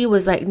and she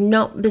was like,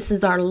 no, this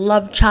is our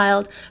love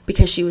child,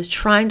 because she was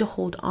trying to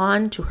hold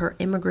on to her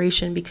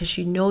immigration because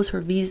she knows her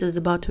visa is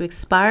about to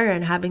expire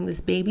and having this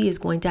baby is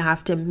going to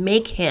have to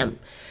make him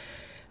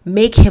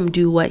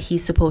do what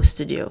he's supposed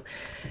to do.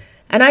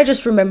 And I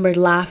just remembered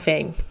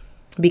laughing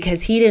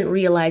because he didn't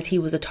realize he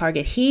was a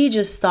target. He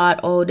just thought,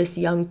 oh, this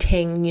young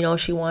ting, you know,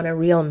 she want a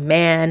real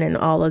man and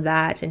all of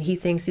that. And he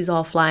thinks he's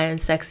all fly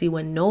and sexy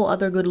when no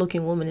other good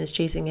looking woman is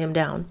chasing him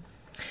down.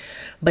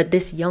 But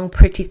this young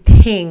pretty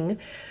thing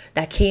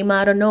that came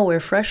out of nowhere,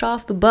 fresh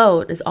off the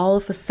boat, is all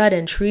of a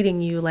sudden treating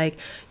you like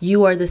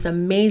you are this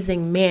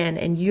amazing man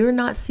and you're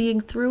not seeing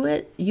through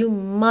it. You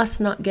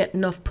must not get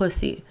enough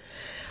pussy.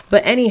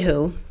 But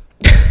anywho,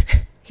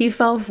 he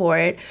fell for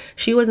it.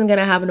 She wasn't going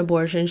to have an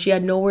abortion. She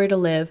had nowhere to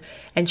live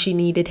and she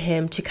needed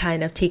him to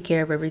kind of take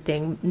care of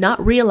everything,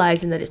 not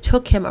realizing that it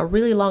took him a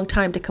really long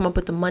time to come up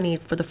with the money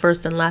for the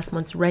first and last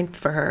month's rent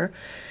for her.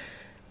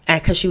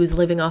 Because she was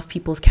living off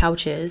people's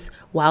couches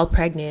while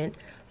pregnant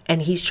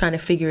and he's trying to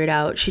figure it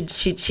out.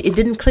 It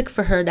didn't click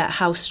for her that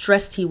how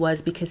stressed he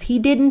was because he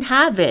didn't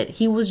have it.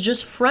 He was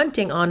just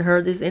fronting on her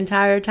this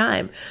entire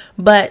time.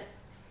 But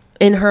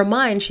in her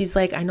mind, she's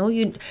like, I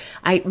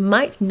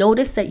might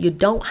notice that you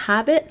don't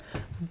have it,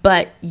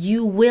 but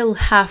you will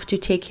have to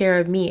take care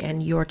of me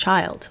and your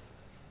child.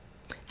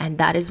 And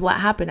that is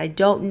what happened. I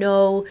don't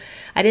know.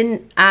 I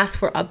didn't ask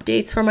for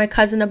updates from my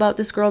cousin about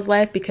this girl's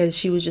life because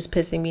she was just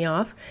pissing me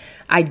off.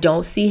 I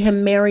don't see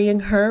him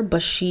marrying her,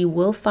 but she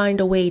will find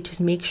a way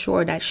to make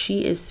sure that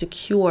she is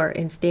secure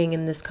in staying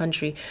in this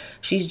country.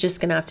 She's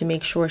just going to have to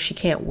make sure she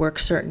can't work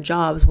certain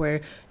jobs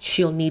where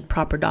she'll need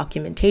proper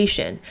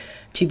documentation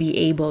to be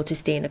able to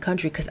stay in the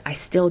country, because I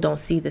still don't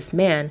see this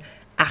man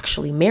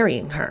actually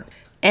marrying her.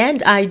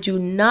 And I do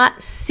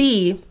not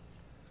see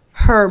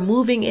her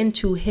moving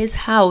into his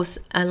house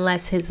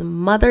unless his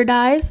mother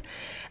dies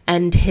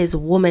and his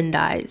woman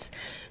dies.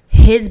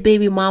 His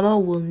baby mama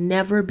will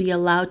never be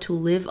allowed to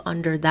live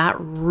under that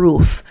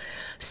roof.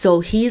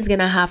 So he's going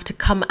to have to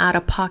come out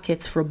of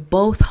pockets for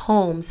both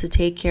homes to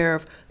take care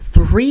of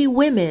 3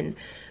 women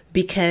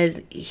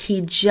because he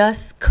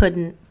just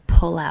couldn't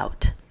pull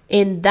out.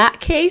 In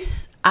that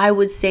case, I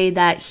would say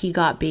that he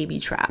got baby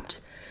trapped,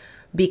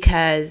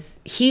 because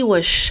he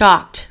was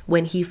shocked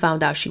when he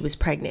found out she was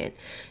pregnant.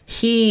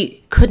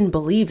 He couldn't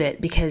believe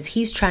it because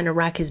he's trying to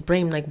rack his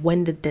brain like,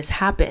 when did this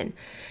happen?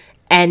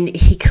 And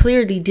he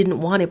clearly didn't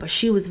want it, but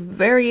she was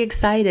very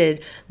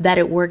excited that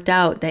it worked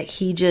out, that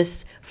he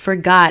just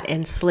forgot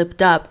and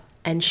slipped up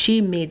And she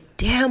made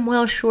damn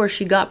well sure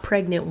she got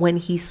pregnant when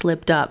he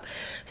slipped up.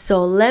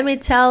 So let me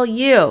tell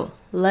you,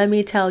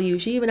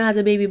 she even has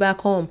a baby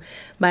back home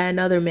by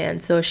another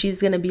man. So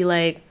she's going to be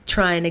like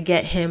trying to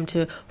get him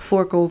to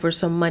fork over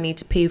some money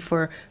to pay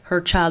for her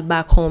child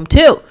back home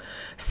too.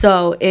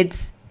 So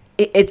this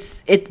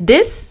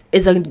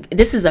is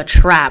a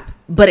trap,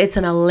 but it's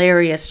an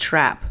hilarious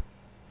trap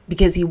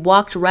because he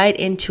walked right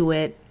into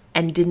it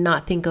and did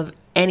not think of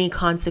any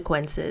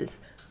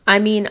consequences. I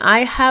mean, I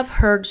have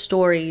heard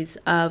stories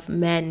of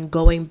men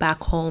going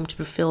back home to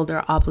fulfill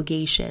their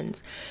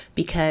obligations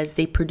because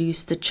they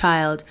produced a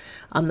child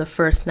on the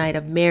first night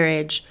of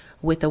marriage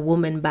with a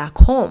woman back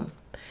home.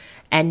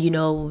 And,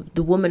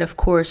 the woman, of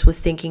course, was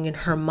thinking in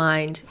her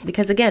mind,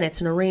 because again, it's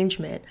an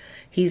arrangement.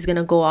 He's going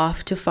to go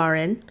off to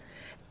foreign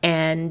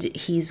and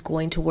he's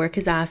going to work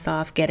his ass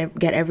off, get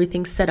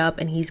everything set up,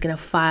 and he's going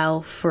to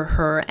file for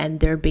her and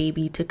their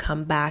baby to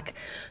come back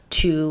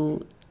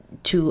to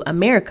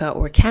America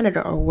or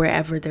Canada or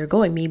wherever they're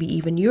going, maybe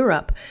even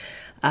Europe,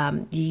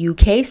 the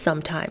UK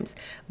sometimes.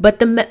 But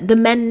the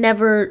men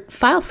never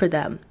file for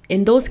them.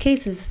 In those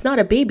cases, it's not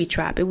a baby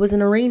trap. It was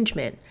an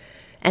arrangement.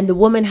 And the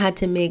woman had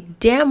to make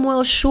damn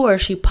well sure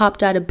she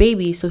popped out a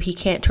baby so he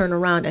can't turn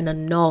around and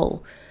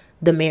annul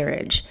the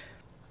marriage.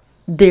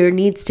 There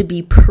needs to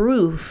be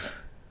proof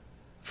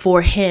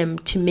for him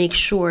to make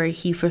sure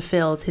he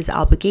fulfills his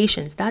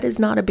obligations. That is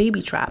not a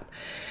baby trap.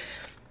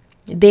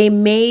 They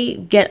may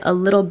get a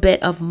little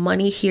bit of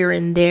money here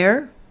and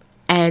there,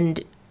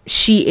 and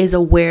she is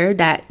aware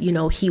that,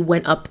 he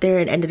went up there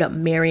and ended up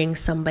marrying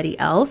somebody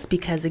else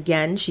because,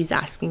 again, she's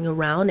asking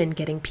around and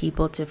getting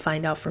people to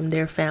find out from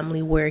their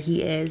family where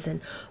he is and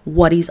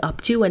what he's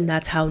up to, and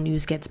that's how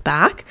news gets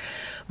back.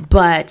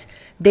 But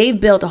they've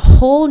built a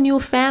whole new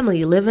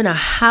family, live in a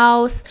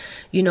house,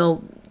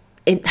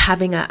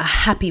 having a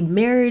happy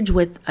marriage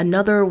with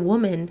another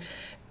woman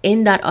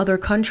in that other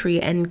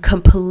country, and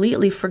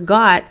completely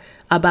forgot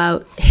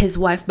about his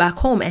wife back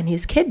home and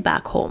his kid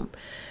back home.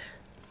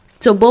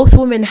 So both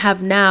women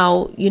have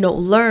now,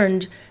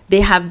 learned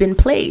they have been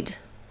played,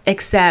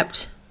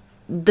 except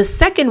the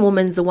second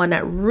woman's the one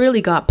that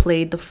really got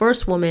played. The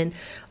first woman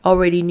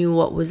already knew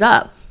what was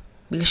up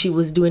because she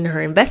was doing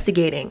her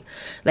investigating.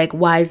 Like,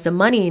 why is the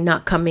money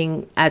not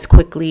coming as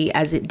quickly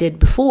as it did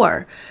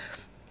before?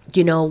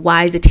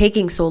 Why is it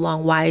taking so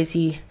long? Why is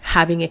he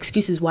having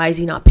excuses? Why is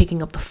he not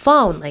picking up the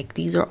phone? Like,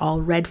 these are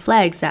all red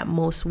flags that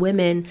most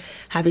women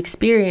have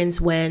experienced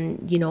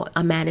when,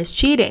 a man is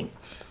cheating.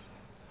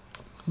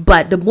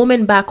 But the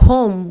woman back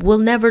home will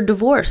never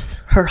divorce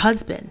her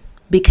husband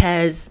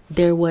because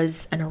there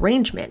was an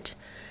arrangement.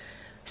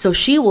 So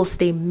she will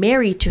stay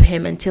married to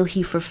him until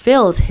he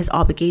fulfills his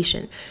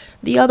obligation.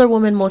 The other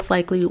woman most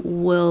likely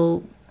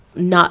will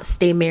not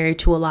stay married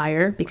to a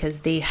liar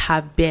because they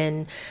have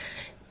been,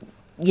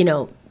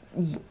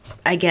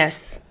 I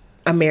guess,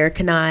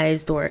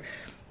 Americanized or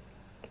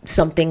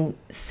something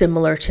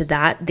similar to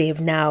that.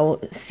 They've now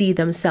see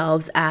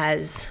themselves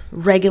as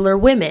regular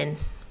women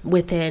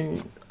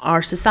within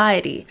our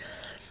society,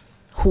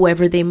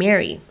 whoever they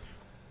marry.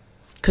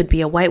 Could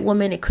be a white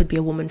woman, it could be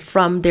a woman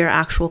from their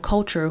actual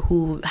culture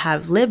who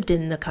have lived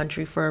in the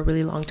country for a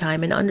really long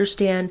time and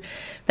understand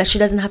that she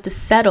doesn't have to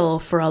settle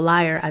for a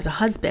liar as a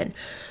husband.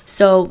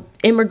 So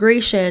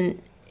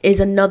immigration is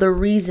another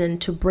reason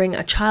to bring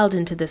a child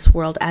into this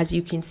world, as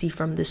you can see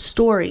from this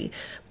story.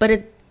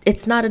 But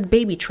it's not a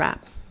baby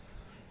trap.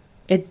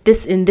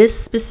 In this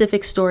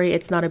specific story,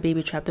 it's not a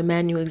baby trap. The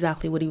man knew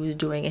exactly what he was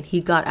doing, and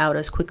he got out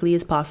as quickly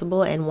as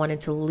possible and wanted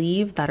to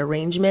leave that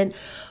arrangement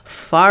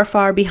far,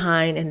 far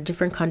behind in a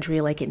different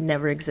country like it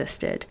never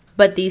existed.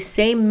 But these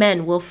same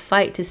men will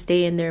fight to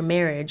stay in their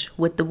marriage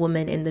with the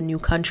woman in the new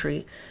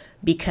country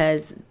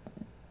because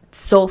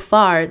so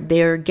far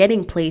they're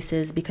getting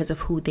places because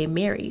of who they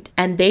married,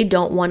 and they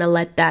don't want to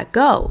let that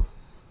go.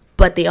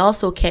 But they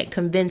also can't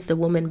convince the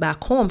woman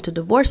back home to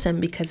divorce him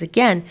because,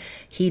 again,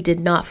 he did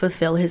not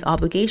fulfill his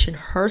obligation.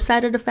 Her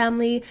side of the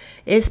family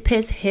is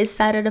pissed. His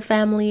side of the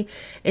family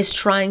is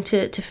trying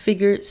to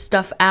figure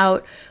stuff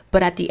out.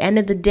 But at the end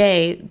of the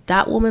day,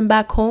 that woman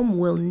back home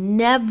will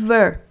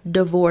never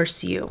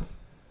divorce you.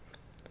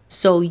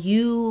 So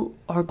you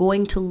are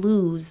going to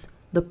lose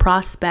the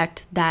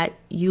prospect that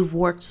you've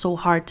worked so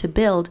hard to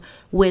build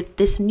with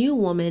this new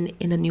woman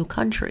in a new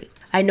country.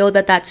 I know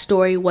that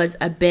story was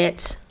a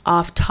bit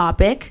off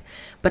topic,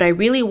 but I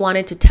really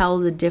wanted to tell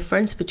the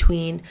difference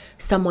between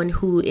someone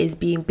who is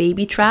being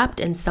baby trapped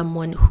and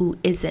someone who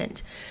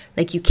isn't.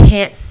 Like, you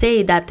can't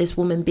say that this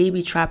woman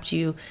baby trapped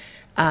you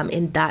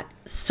in that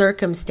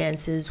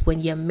circumstances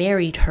when you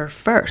married her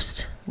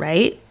first,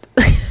 right?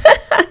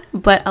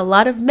 But a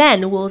lot of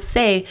men will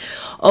say,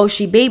 oh,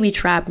 she baby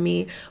trapped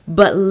me,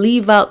 but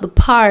leave out the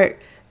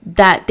part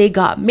that they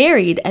got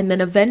married. And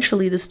then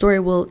eventually the story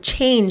will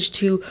change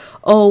to,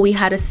 oh, we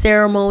had a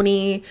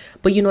ceremony,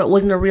 but it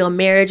wasn't a real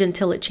marriage,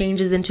 until it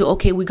changes into,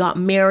 okay, we got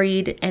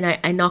married and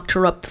I knocked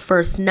her up the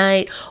first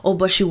night. Oh,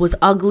 but she was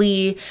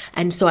ugly.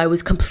 And so I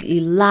was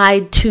completely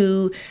lied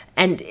to.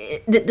 And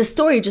the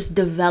story just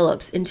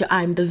develops into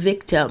I'm the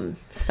victim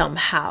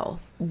somehow.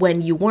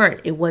 when you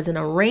weren't. It was an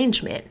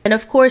arrangement. And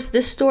of course,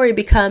 this story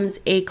becomes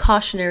a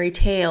cautionary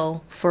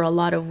tale for a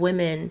lot of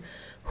women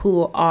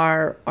who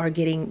are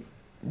getting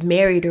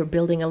married or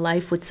building a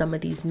life with some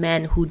of these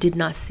men who did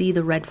not see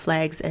the red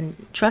flags.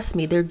 And trust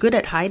me, they're good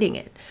at hiding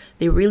it.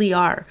 They really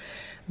are.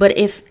 But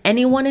if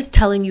anyone is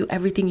telling you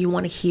everything you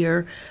want to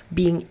hear,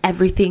 being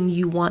everything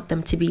you want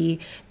them to be,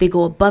 they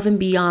go above and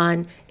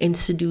beyond in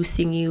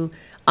seducing you,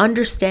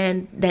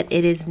 understand that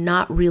it is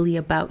not really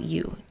about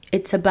you.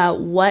 It's about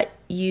what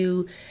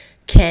you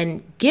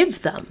can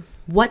give them,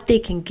 what they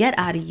can get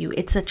out of you.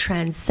 It's a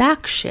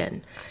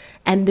transaction.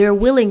 And they're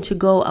willing to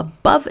go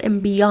above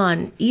and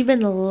beyond, even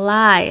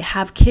lie,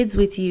 have kids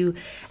with you,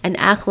 and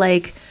act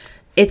like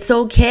it's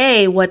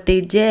okay what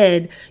they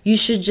did. You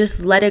should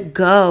just let it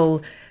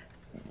go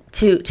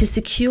to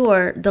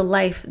secure the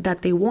life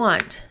that they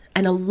want.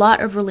 And a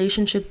lot of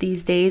relationships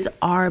these days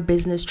are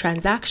business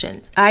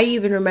transactions. I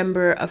even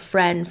remember a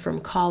friend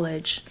from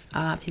college.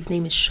 His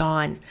name is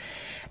Sean.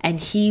 And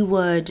he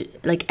would,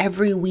 like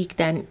every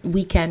weekend,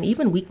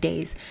 even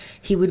weekdays,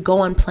 he would go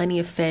on Plenty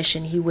of Fish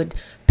and he would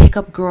pick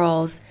up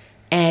girls.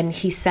 And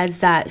he says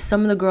that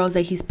some of the girls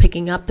that he's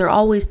picking up, they're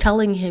always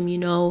telling him,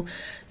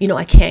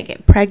 I can't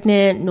get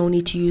pregnant, no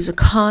need to use a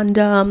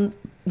condom,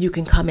 you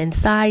can come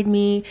inside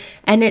me.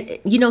 And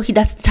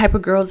that's the type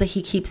of girls that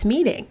he keeps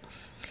meeting.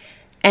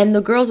 And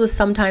the girls would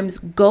sometimes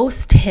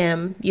ghost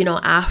him,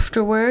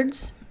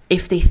 afterwards,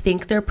 if they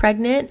think they're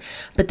pregnant.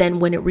 But then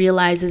when it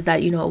realizes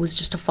that, it was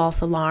just a false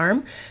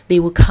alarm, they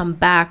will come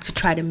back to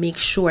try to make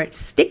sure it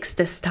sticks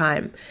this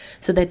time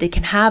so that they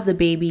can have the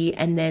baby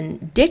and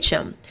then ditch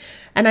him.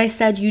 And I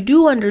said, you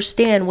do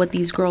understand what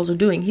these girls are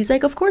doing? He's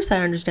like, of course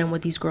I understand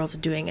what these girls are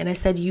doing. And I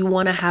said, you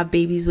want to have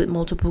babies with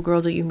multiple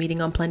girls that you're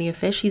meeting on Plenty of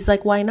Fish? He's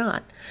like, why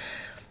not?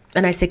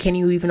 And I said, can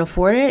you even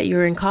afford it?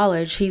 You're in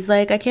college. He's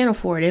like, I can't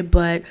afford it,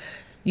 but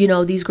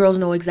these girls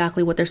know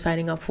exactly what they're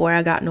signing up for.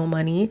 I got no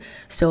money.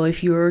 So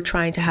if you're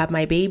trying to have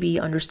my baby,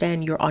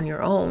 understand you're on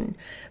your own.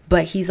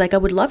 But he's like, I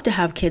would love to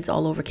have kids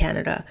all over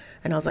Canada.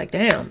 And I was like,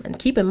 damn. And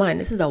keep in mind,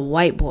 this is a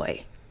white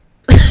boy.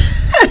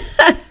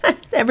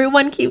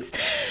 Everyone keeps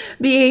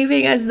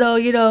behaving as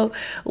though,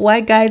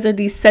 white guys are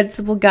these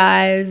sensible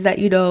guys that,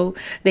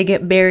 they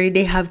get married,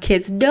 they have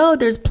kids. No,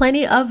 there's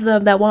plenty of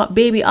them that want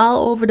baby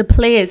all over the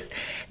place.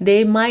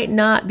 They might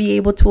not be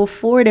able to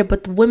afford it,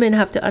 but the women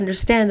have to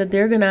understand that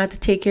they're going to have to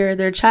take care of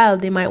their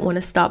child. They might want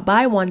to stop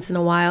by once in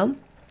a while.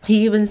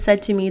 He even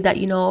said to me that,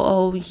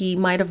 he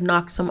might have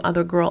knocked some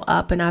other girl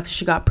up, and after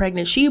she got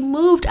pregnant, she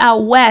moved out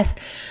west.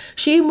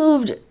 She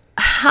moved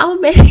how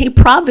many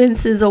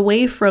provinces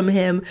away from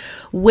him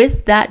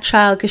with that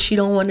child because she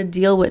don't want to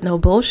deal with no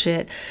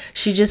bullshit.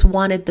 She just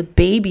wanted the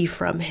baby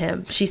from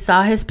him. She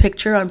saw his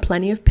picture on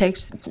Plenty of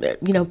Fish,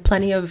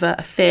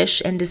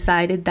 and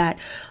decided that,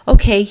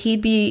 okay,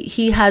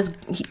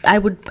 I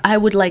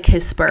would like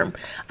his sperm.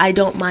 I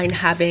don't mind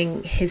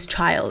having his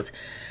child.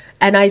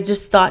 And I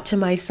just thought to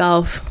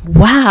myself,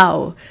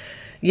 wow,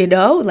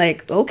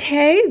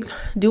 okay,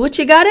 do what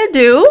you gotta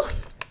do.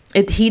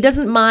 He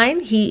doesn't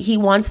mind. He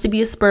wants to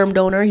be a sperm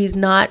donor. He's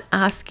not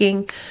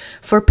asking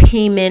for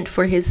payment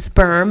for his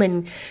sperm.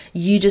 And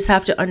you just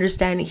have to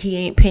understand he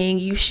ain't paying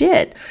you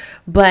shit.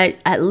 But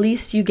at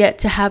least you get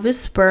to have his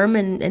sperm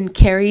and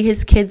carry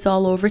his kids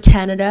all over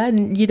Canada.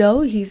 And,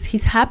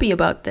 he's happy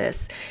about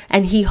this.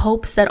 And he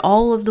hopes that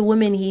all of the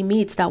women he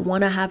meets that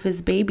want to have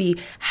his baby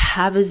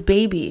have his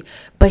baby.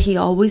 But he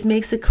always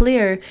makes it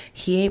clear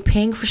he ain't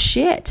paying for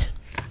shit.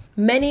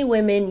 Many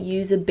women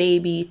use a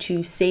baby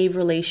to save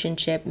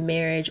relationship,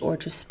 marriage, or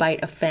to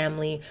spite a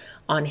family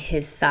on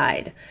his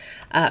side.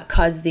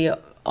 Because they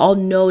all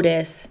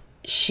notice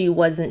she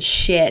wasn't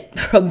shit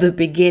from the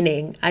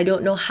beginning. I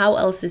don't know how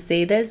else to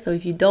say this. So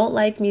if you don't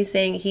like me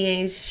saying he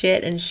ain't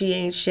shit and she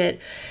ain't shit,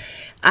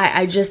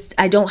 I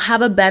don't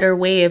have a better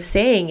way of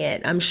saying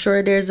it. I'm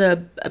sure there's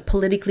a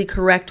politically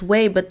correct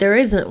way, but there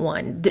isn't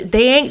one.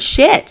 They ain't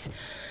shit.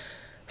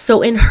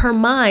 So in her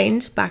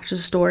mind, back to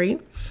the story,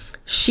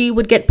 she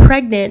would get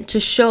pregnant to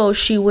show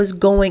she wasn't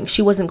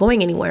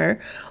going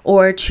anywhere,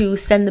 or to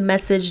send the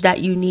message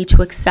that you need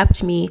to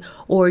accept me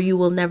or you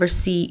will never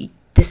see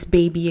this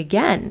baby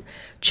again.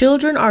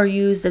 Children are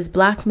used as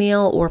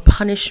blackmail or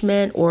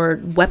punishment or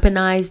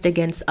weaponized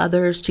against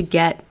others to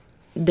get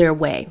their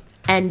way.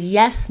 And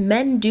yes,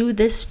 men do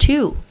this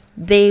too.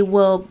 They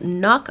will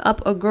knock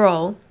up a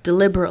girl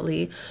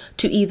deliberately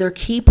to either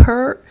keep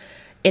her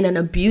in an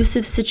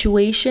abusive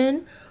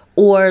situation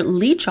or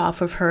leech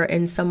off of her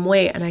in some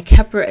way. And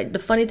the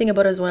funny thing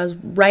about it is when I was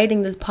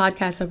writing this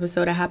podcast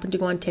episode, I happened to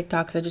go on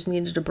TikTok because I just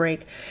needed a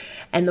break.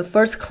 And the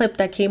first clip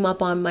that came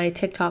up on my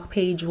TikTok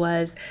page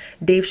was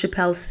Dave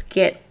Chappelle's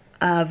skit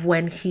of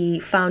when he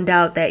found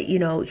out that,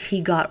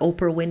 he got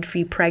Oprah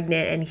Winfrey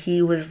pregnant, and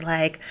he was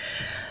like,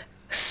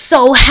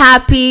 so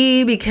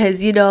happy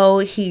because, he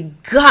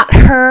got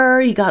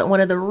her. He got one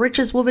of the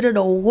richest women in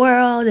the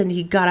world, and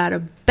he got out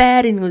of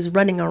bed and he was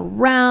running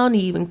around.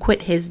 He even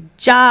quit his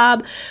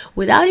job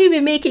without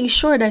even making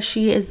sure that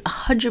she is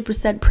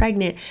 100%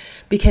 pregnant,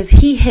 because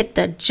he hit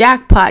the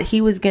jackpot.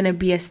 He was going to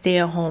be a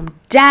stay-at-home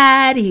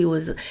dad. He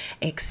was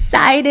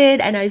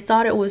excited. And I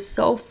thought it was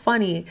so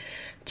funny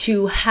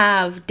to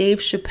have Dave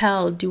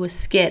Chappelle do a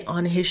skit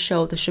on his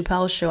show, The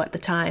Chappelle Show at the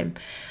time,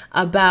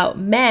 about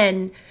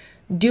men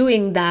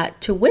doing that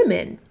to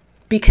women,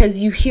 because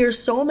you hear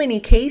so many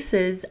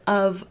cases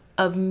of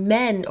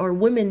men or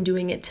women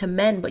doing it to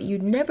men, but you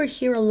never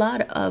hear a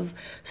lot of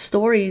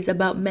stories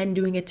about men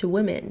doing it to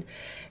women.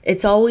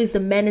 It's always the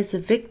men as the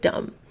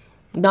victim,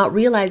 not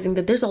realizing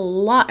that there's a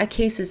lot of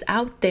cases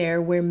out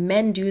there where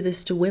men do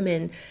this to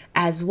women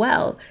as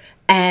well.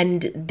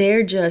 And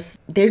they're just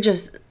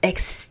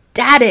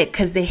ecstatic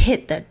because they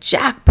hit the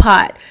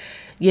jackpot.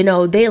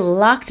 They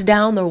locked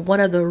down one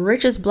of the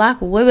richest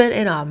black women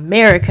in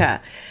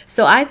America.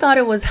 So I thought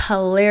it was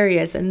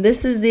hilarious. And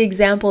this is the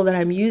example that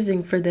I'm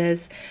using for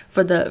this,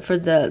 for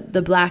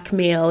the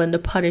blackmail and the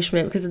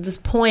punishment. Because at this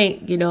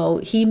point,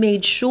 he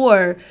made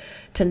sure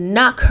to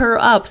knock her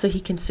up so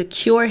he can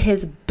secure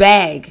his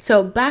bag.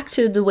 So back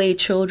to the way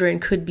children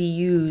could be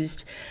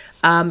used.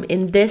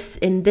 In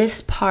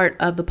this part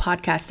of the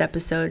podcast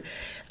episode,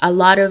 a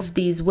lot of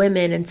these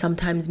women and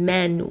sometimes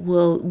men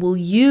will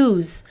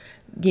use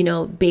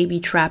baby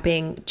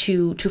trapping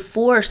to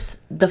force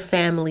the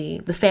family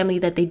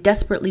that they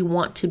desperately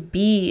want to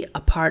be a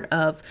part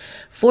of,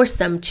 force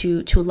them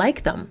to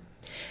like them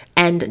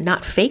and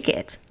not fake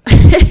it.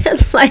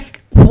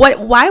 Like,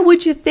 why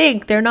would you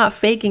think they're not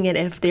faking it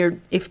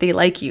if they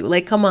like you?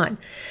 Like, come on.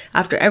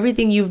 After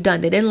everything you've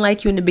done, they didn't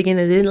like you in the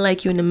beginning, they didn't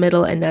like you in the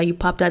middle, and now you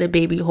popped out a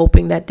baby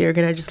hoping that they're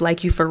gonna just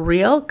like you for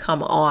real?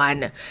 Come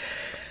on.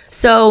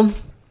 So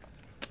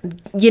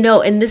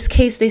in this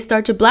case, they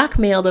start to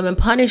blackmail them and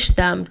punish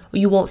them.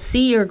 You won't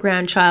see your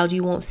grandchild,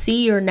 you won't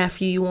see your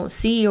nephew, you won't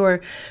see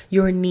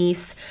your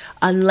niece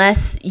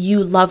unless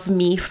you love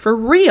me for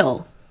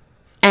real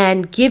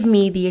and give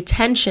me the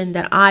attention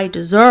that I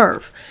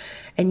deserve.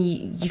 And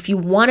if you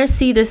want to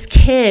see this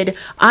kid,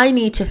 I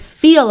need to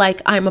feel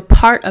like I'm a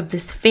part of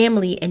this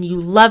family and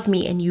you love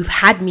me and you've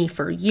had me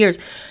for years.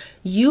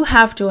 You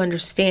have to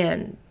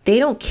understand, they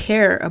don't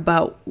care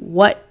about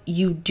what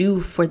you do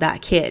for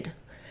that kid.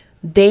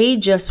 They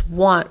just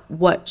want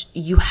what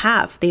you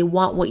have. They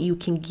want what you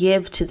can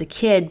give to the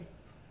kid,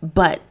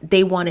 but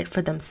they want it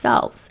for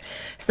themselves.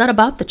 It's not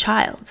about the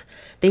child.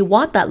 They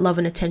want that love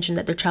and attention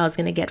that their child's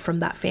going to get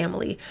from that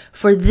family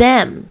for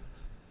them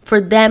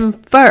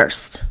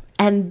first,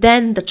 and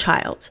then the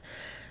child.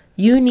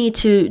 They need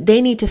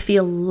to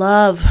feel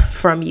love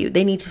from you.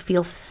 They need to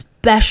feel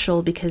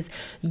special because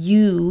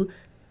you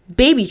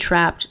baby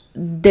trapped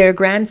their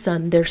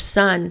grandson, their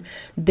son,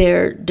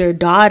 their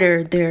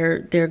daughter,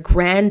 their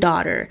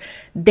granddaughter.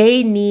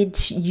 They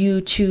need you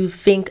to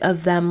think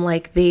of them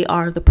like they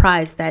are the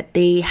prize, that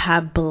they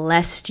have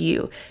blessed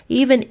you,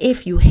 even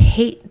if you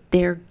hate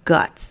their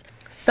guts.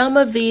 Some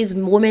of these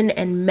women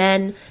and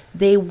men,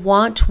 they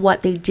want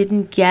what they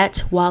didn't get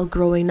while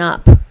growing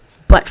up,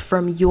 but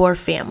from your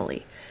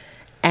family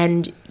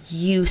and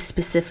you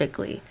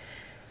specifically.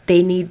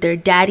 They need their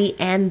daddy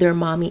and their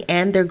mommy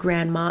and their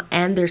grandma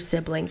and their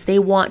siblings. They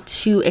want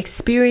to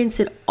experience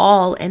it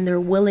all, and they're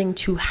willing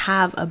to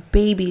have a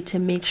baby to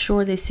make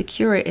sure they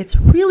secure it. It's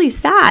really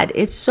sad.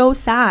 It's so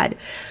sad.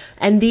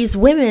 And these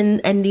women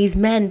and these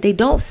men, they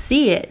don't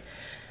see it.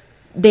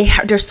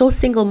 They're so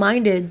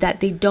single-minded that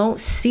they don't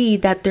see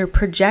that they're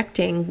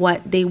projecting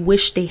what they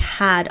wish they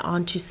had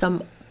onto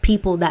some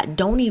people that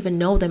don't even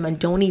know them and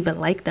don't even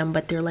like them.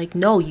 But they're like,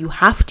 no, you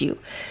have to.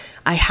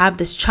 I have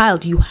this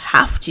child. You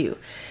have to.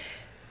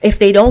 If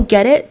they don't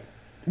get it,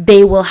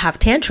 they will have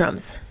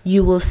tantrums.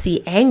 You will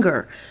see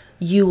anger.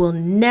 You will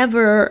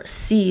never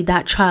see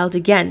that child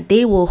again.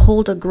 They will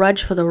hold a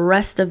grudge for the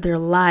rest of their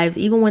lives.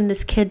 Even when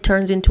this kid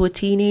turns into a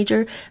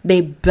teenager,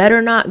 they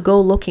better not go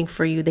looking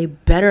for you. They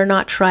better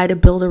not try to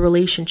build a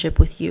relationship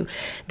with you.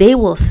 They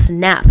will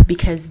snap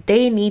because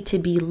they need to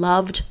be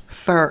loved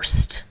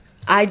first.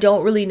 I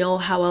don't really know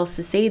how else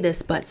to say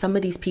this, but some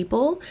of these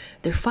people,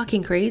 they're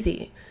fucking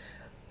crazy.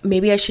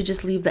 Maybe I should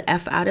just leave the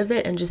F out of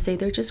it and just say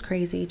they're just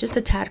crazy, just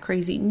a tad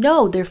crazy.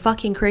 No, they're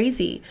fucking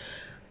crazy.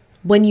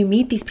 When you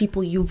meet these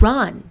people, you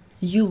run.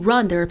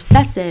 They're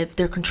obsessive.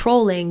 They're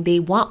controlling.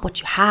 They want what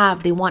you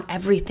have. They want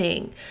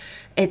everything.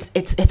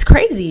 It's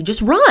crazy.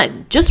 Just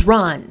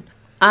run.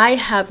 I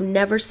have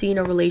never seen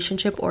a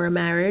relationship or a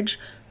marriage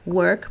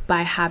work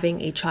by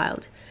having a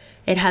child.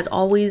 It has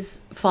always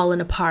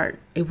fallen apart.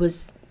 It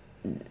was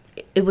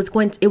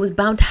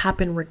bound to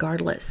happen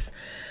regardless.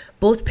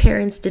 Both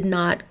parents did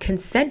not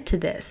consent to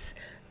this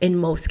in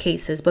most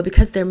cases, but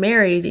because they're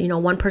married,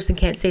 one person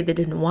can't say they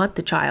didn't want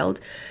the child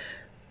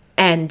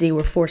and they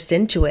were forced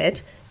into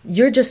it.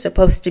 You're just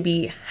supposed to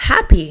be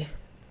happy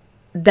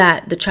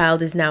that the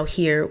child is now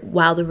here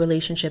while the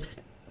relationship's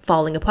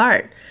falling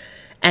apart.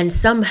 And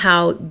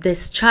somehow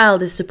this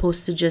child is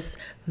supposed to just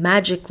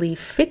magically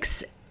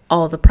fix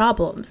all the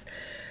problems.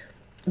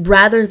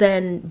 Rather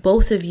than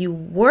both of you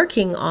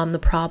working on the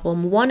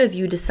problem, one of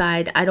you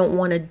decide, I don't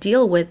want to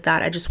deal with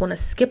that. I just want to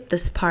skip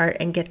this part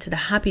and get to the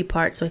happy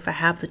part. So if I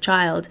have the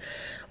child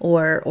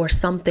or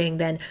something,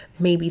 then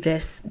maybe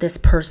this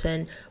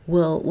person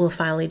will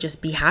finally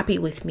just be happy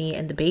with me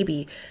and the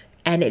baby.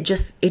 And it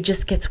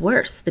just gets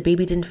worse. The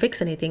baby didn't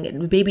fix anything.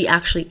 The baby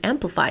actually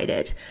amplified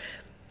it.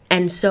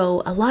 And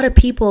so a lot of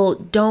people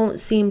don't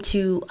seem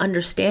to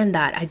understand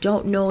that. I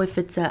don't know if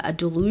it's a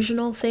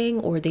delusional thing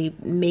or they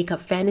make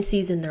up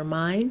fantasies in their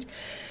mind,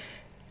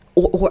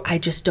 or I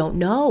just don't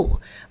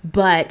know.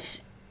 But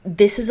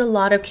this is a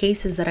lot of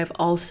cases that I've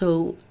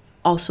also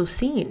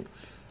seen.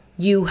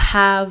 You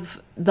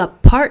have the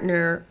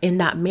partner in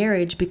that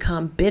marriage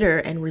become bitter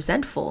and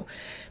resentful.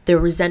 They're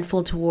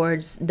resentful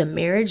towards the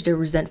marriage. They're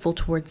resentful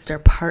towards their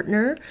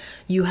partner.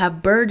 You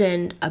have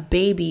burdened a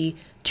baby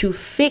to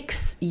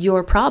fix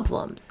your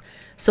problems.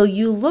 So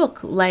you look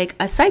like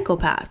a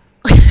psychopath.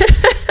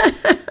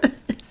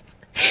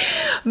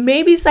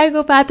 Maybe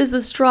psychopath is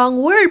a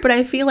strong word, but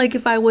I feel like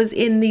if I was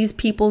in these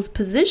people's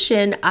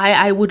position,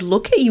 I would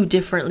look at you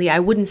differently. I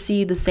wouldn't see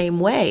you the same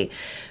way.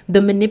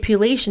 The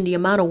manipulation, the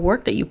amount of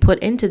work that you put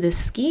into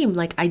this scheme,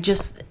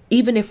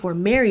 even if we're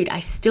married, I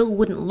still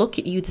wouldn't look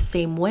at you the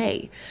same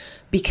way.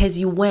 Because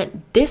you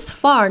went this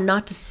far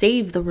not to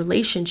save the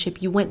relationship.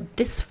 You went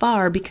this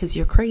far because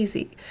you're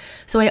crazy.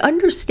 So I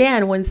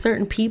understand when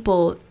certain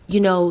people,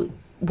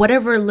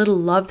 whatever little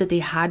love that they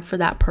had for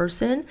that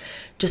person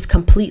just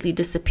completely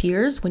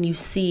disappears when you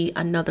see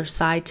another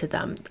side to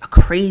them, a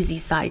crazy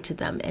side to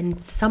them. And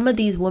some of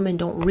these women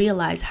don't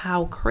realize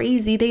how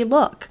crazy they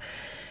look.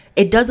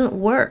 It doesn't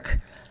work.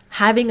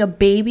 Having a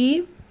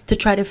baby to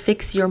try to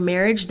fix your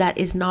marriage that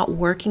is not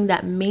working,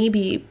 that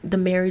maybe the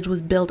marriage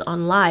was built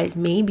on lies.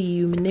 Maybe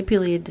you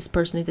manipulated this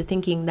person into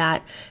thinking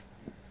that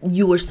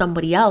you were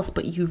somebody else,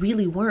 but you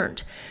really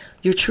weren't.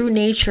 Your true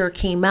nature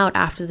came out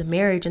after the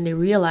marriage and they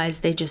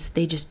realized they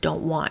just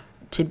don't want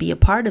to be a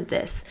part of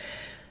this.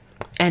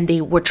 And they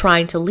were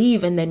trying to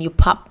leave, and then you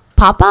pop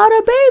out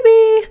a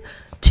baby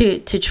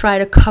to try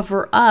to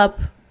cover up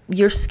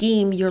your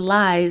scheme, your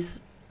lies,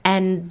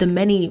 and the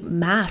many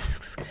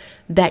masks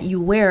that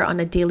you wear on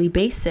a daily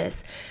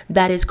basis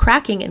that is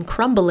cracking and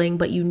crumbling,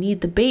 but you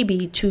need the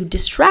baby to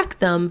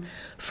distract them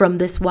from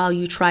this while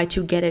you try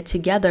to get it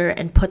together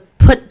and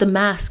put the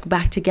mask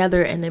back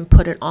together and then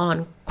put it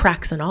on,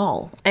 cracks and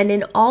all. And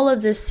in all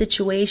of this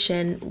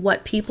situation,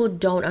 what people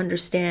don't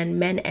understand,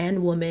 men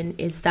and women,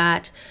 is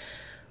that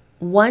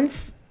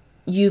once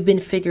you've been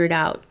figured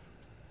out,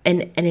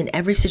 and in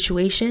every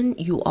situation,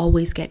 you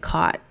always get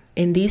caught.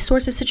 In these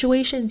sorts of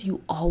situations,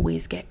 you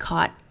always get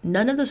caught.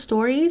 None of the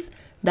stories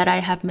that I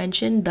have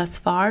mentioned thus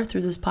far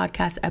through this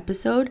podcast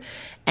episode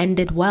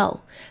ended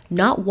well.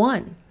 Not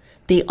one.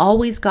 They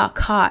always got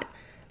caught.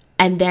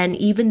 And then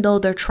even though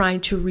they're trying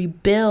to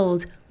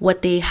rebuild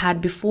what they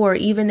had before,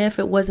 even if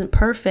it wasn't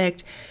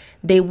perfect,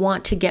 they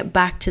want to get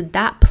back to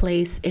that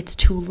place. It's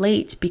too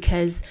late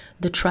because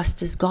the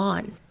trust is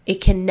gone. It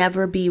can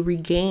never be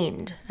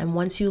regained. And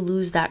once you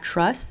lose that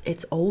trust,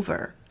 it's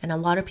over. And a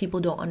lot of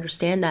people don't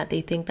understand that. They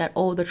think that,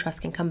 the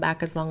trust can come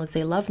back as long as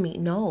they love me.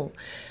 No,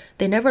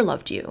 they never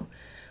loved you.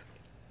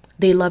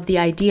 They love the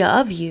idea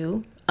of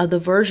you, of the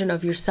version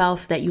of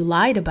yourself that you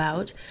lied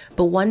about.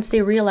 But once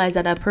they realize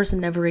that person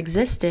never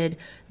existed,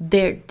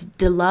 the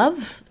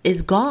love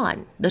is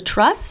gone. The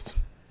trust,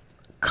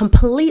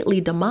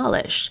 completely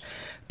demolished.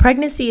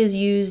 Pregnancy is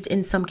used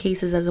in some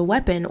cases as a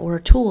weapon or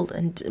a tool.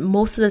 And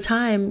most of the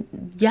time,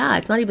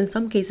 it's not even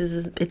some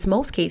cases, it's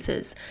most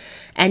cases.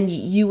 And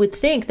you would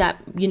think that,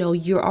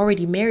 you're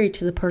already married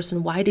to the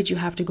person. Why did you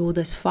have to go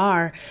this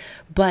far?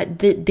 But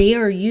they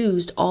are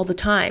used all the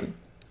time.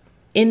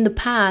 In the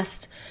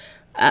past,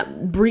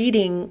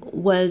 breeding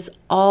was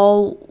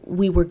all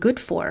we were good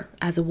for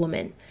as a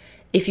woman.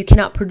 If you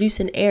cannot produce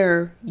an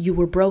heir, you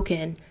were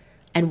broken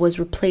and was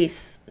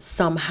replaced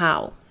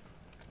somehow.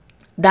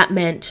 That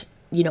meant,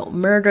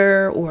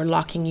 murder or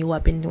locking you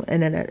up in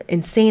an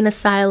insane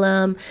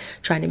asylum,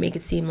 trying to make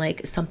it seem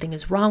like something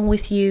is wrong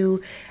with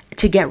you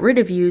to get rid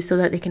of you so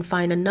that they can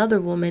find another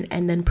woman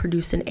and then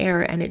produce an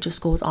heir. And it just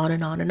goes on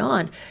and on and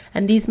on.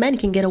 And these men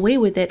can get away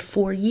with it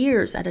for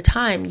years at a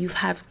time. You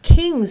have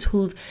kings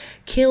who've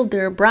killed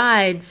their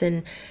brides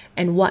and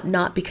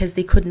whatnot because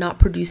they could not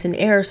produce an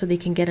heir so they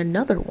can get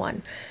another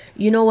one.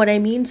 You know what I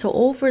mean? So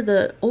over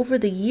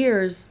the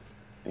years,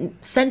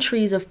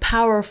 centuries of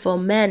powerful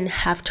men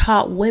have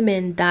taught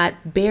women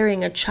that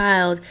bearing a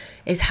child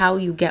is how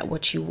you get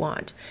what you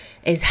want,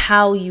 is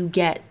how you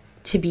get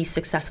to be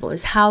successful,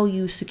 is how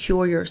you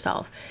secure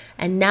yourself.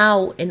 And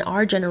now in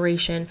our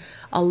generation,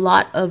 a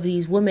lot of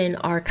these women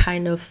are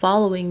kind of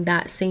following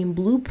that same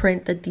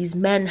blueprint that these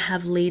men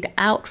have laid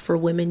out for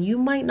women. You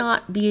might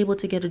not be able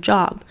to get a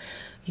job.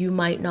 You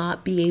might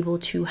not be able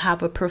to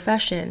have a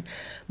profession.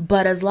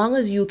 But as long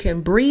as you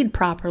can breed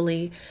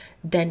properly,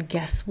 then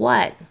guess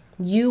what?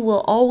 You will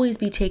always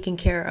be taken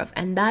care of.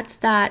 And that's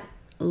that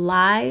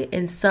lie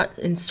in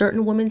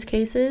certain women's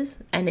cases,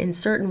 and in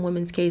certain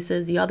women's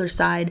cases, the other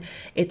side,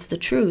 it's the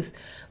truth.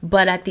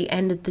 But at the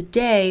end of the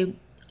day,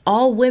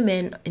 all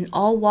women in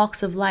all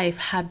walks of life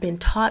have been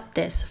taught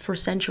this for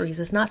centuries.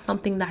 It's not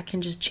something that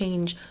can just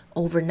change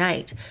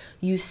overnight.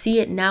 You see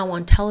it now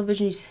on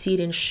television, you see it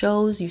in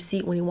shows, you see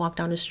it when you walk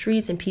down the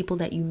streets and people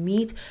that you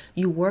meet.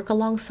 You work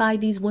alongside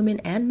these women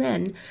and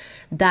men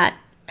that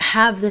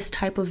have this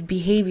type of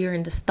behavior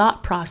and this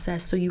thought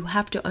process. So you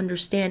have to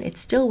understand it's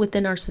still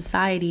within our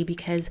society,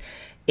 because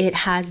it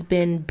has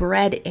been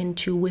bred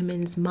into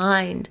women's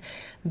mind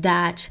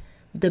that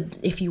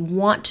if you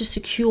want to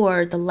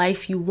secure the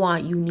life you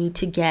want, you need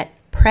to get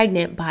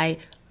pregnant by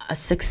a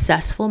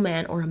successful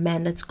man, or a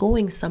man that's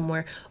going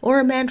somewhere, or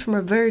a man from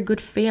a very good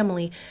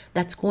family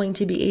that's going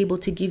to be able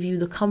to give you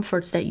the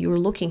comforts that you're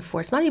looking for.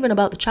 It's not even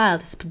about the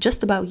child. It's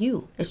just about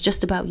you. It's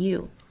just about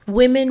you.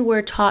 Women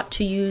were taught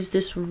to use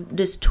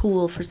this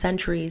tool for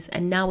centuries,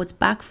 and now it's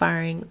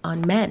backfiring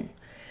on men,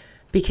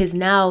 because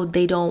now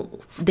they don't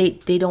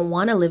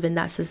want to live in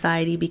that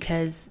society,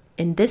 because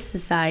in this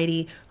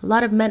society, a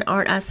lot of men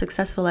aren't as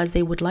successful as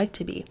they would like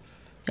to be.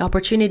 The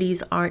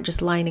opportunities aren't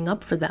just lining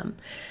up for them,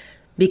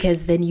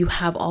 because then you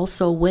have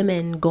also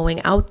women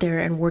going out there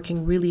and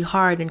working really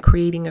hard and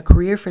creating a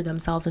career for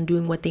themselves and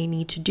doing what they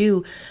need to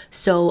do.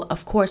 So,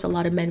 of course, a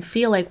lot of men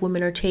feel like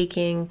women are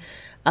taking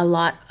a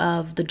lot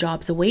of the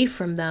jobs away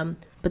from them,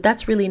 but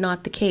that's really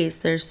not the case.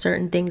 There's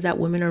certain things that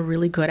women are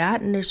really good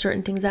at, and there's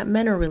certain things that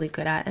men are really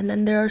good at. And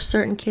then there are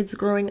certain kids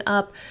growing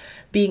up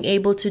being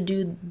able to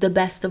do the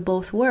best of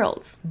both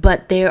worlds.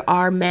 But there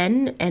are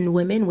men and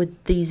women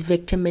with these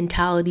victim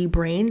mentality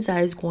brains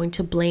that is going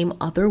to blame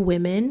other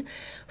women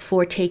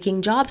for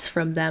taking jobs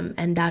from them.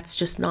 And that's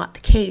just not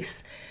the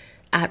case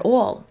at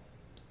all.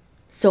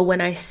 So when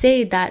I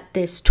say that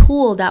this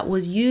tool that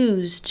was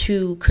used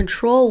to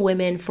control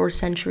women for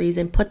centuries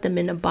and put them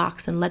in a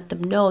box and let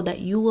them know that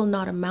you will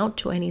not amount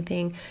to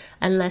anything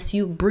unless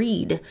you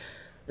breed,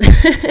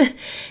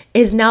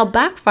 is now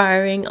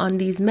backfiring on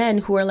these men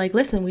who are like,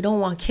 listen, we don't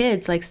want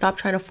kids. Like, stop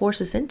trying to force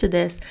us into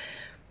this,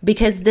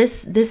 because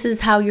this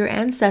is how your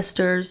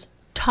ancestors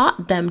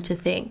taught them to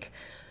think.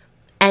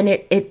 And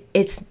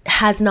it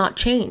has not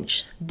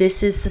changed.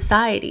 This is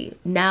society.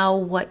 Now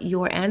what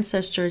your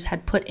ancestors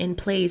had put in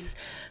place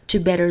to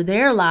better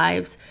their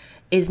lives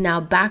is now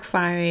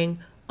backfiring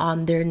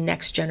on their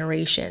next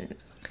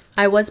generations.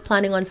 I was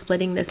planning on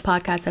splitting this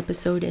podcast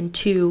episode in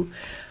two,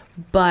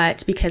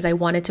 but because I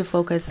wanted to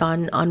focus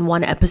on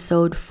one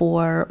episode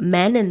for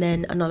men and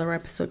then another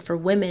episode for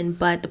women.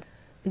 But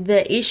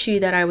the issue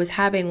that I was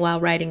having while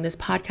writing this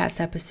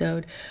podcast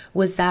episode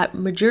was that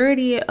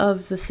majority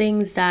of the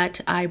things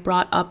that I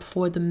brought up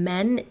for the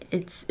men,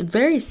 it's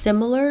very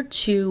similar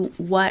to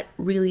what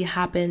really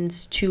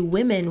happens to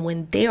women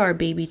when they are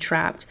baby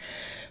trapped.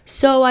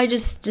 So I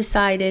just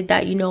decided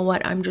that, you know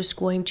what, I'm just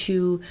going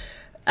to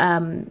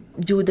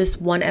do this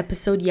one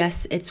episode.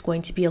 Yes, it's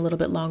going to be a little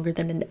bit longer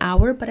than an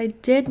hour, but I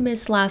did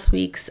miss last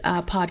week's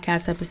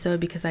podcast episode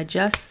because I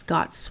just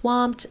got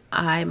swamped.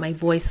 My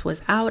voice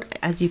was out,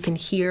 as you can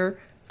hear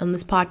on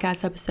this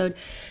podcast episode.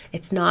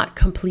 It's not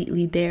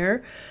completely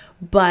there,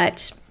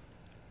 but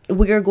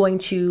we are going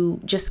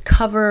to just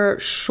cover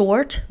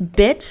short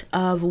bit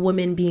of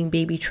women being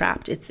baby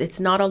trapped.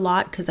 It's not a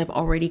lot because I've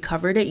already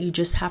covered it. You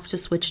just have to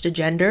switch to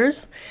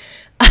genders.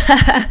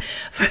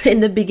 In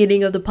the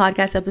beginning of the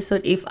podcast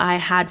episode, if I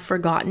had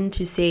forgotten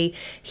to say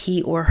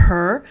he or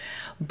her,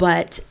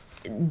 but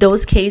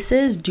those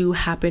cases do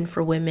happen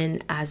for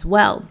women as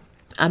well.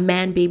 A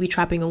man baby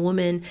trapping a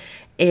woman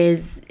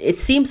it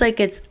seems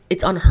like it's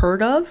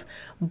unheard of,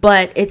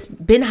 but it's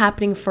been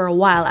happening for a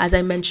while. As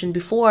I mentioned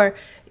before,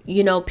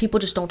 you know,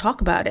 people just don't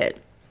talk about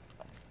it.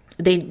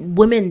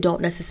 Women don't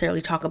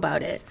necessarily talk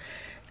about it.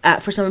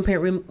 For some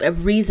apparent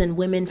reason,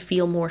 women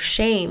feel more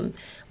shame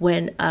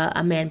when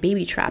a man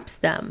baby traps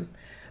them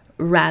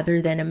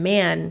rather than a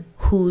man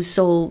who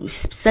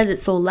says it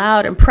so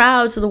loud and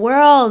proud to the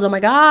world. Oh my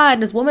God,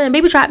 this woman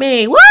baby trapped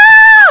me. Woo!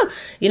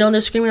 You know, and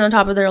they're screaming on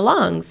top of their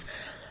lungs.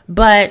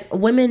 But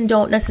women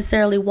don't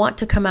necessarily want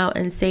to come out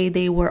and say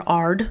they were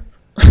AR'd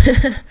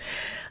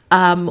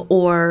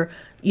or,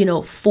 you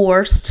know,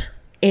 forced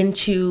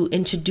into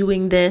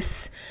doing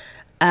this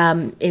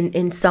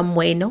in some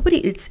way.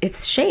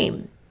 It's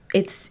shame.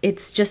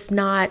 It's just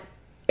not,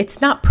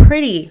 it's not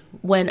pretty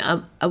when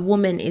a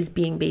woman is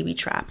being baby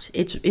trapped.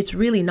 It's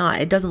really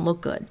not. It doesn't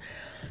look good.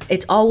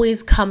 It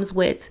always comes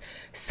with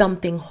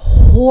something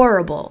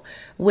horrible.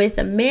 With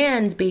a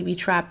man's baby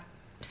trap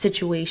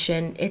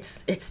situation,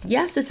 it's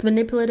yes, it's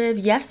manipulative.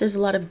 Yes, there's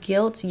a lot of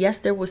guilt. Yes,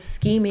 there was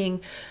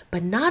scheming,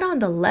 but not on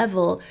the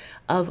level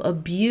of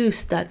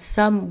abuse that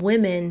some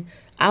women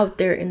out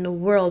there in the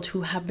world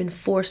who have been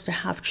forced to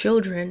have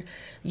children.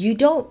 You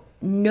don't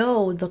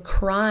know the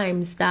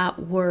crimes that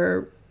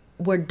were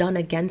done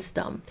against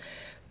them.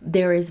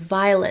 There is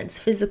violence,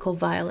 physical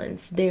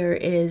violence, there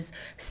is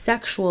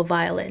sexual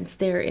violence,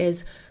 there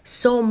is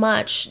so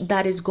much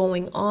that is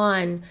going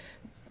on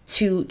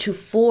to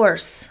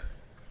force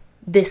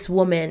this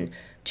woman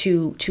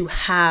to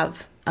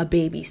have a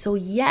baby. So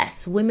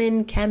yes,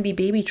 women can be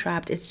baby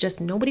trapped. It's just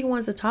nobody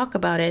wants to talk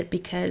about it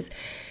because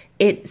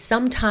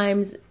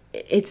sometimes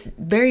it's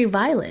very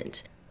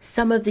violent.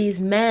 Some of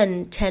these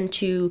men tend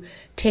to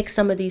take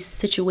some of these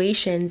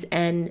situations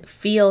and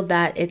feel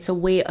that it's a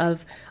way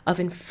of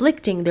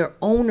inflicting their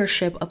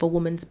ownership of a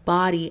woman's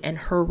body and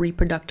her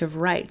reproductive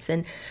rights.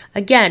 And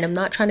again, I'm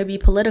not trying to be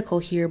political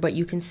here, but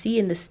you can see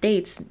in the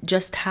States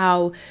just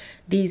how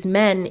these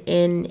men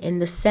in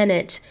the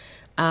Senate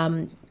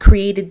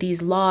created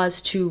these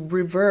laws to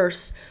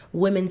reverse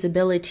women's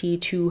ability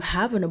to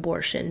have an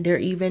abortion. They're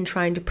even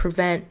trying to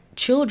prevent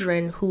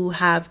children who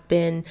have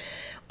been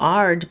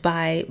AR'd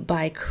by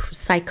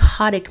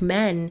psychotic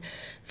men,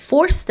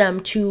 force them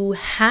to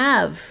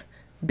have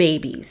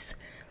babies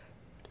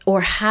or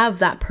have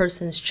that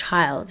person's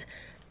child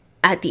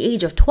at the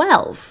age of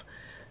 12.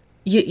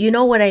 You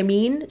know what I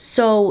mean?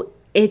 So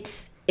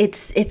it's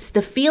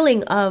the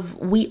feeling of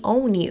we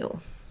own you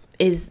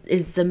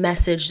is the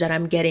message that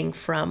I'm getting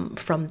from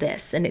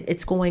this. And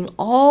it's going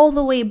all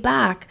the way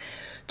back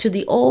to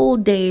the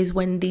old days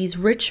when these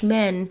rich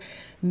men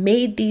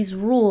made these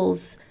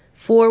rules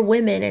for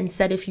women and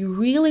said, if you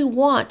really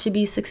want to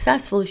be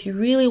successful, if you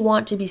really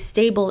want to be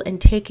stable and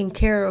taken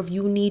care of,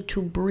 you need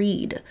to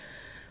breed.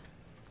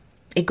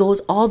 It goes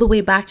all the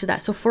way back to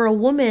that. So for a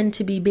woman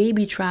to be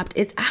baby trapped,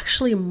 it's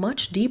actually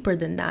much deeper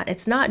than that.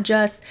 It's not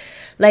just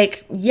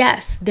like,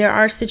 yes, there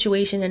are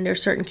situations and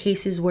there's certain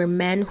cases where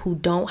men who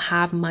don't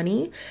have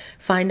money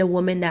find a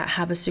woman that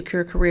have a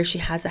secure career. She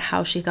has a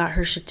house, she got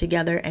her shit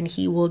together, and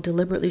he will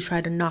deliberately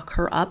try to knock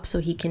her up so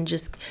he can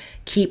just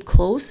keep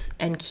close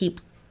and keep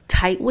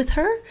tight with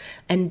her.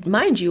 And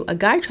mind you, a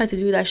guy tried to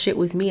do that shit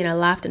with me and I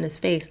laughed in his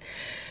face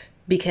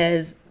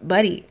because,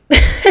 buddy,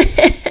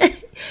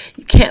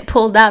 you can't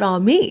pull that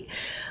on me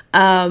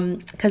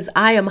because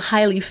I am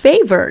highly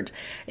favored.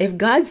 If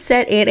God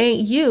said it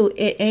ain't you,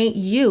 it ain't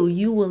you.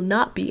 You will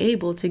not be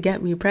able to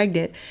get me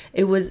pregnant.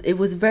 It was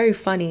very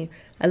funny.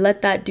 I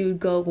let that dude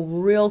go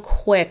real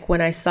quick when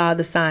I saw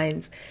the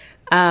signs.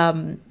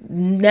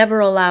 Never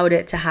allowed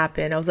it to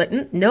happen. I was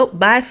like, nope,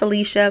 bye,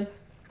 Felicia,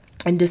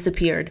 and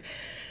disappeared.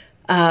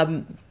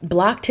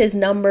 Blocked his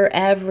number,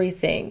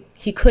 everything.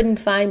 He couldn't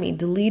find me,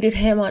 deleted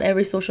him on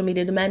every social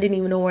media. The man didn't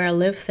even know where I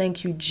live.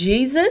 Thank you,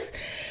 Jesus.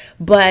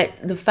 But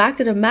the fact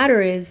of the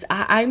matter is,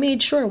 I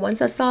made sure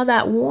once I saw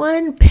that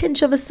one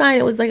pinch of a sign,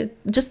 it was like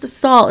just the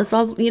salt. It's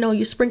all,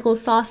 you sprinkle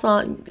salt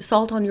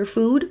on your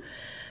food.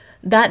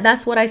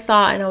 That's what I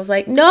saw. And I was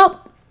like,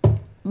 nope,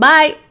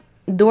 bye.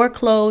 Door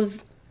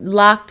closed,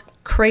 locked,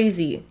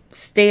 crazy.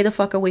 Stay the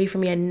fuck away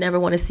from me. I never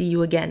want to see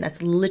you again.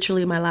 That's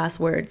literally my last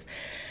words.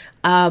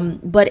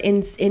 But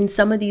in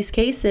some of these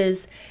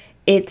cases,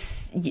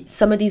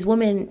 some of these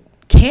women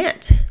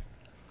can't,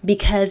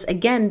 because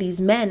again, these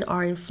men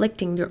are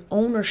inflicting their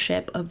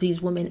ownership of these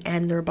women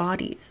and their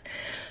bodies.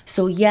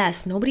 So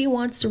yes, nobody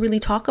wants to really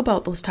talk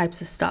about those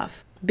types of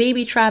stuff.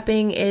 Baby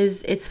trapping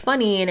it's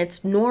funny and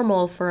it's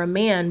normal for a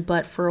man,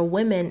 but for a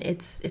woman,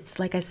 it's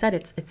like I said,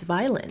 it's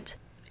violent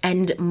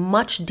and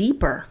much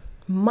deeper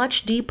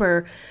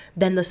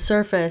than the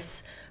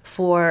surface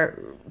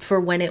for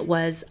when it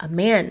was a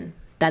man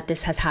that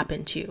this has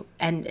happened to.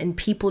 And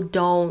people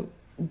don't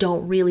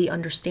really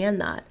understand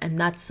that. And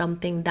that's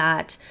something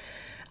that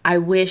I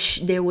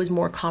wish there was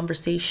more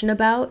conversation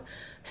about,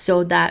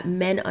 so that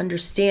men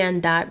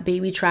understand that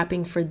baby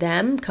trapping for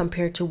them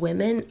compared to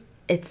women,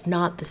 it's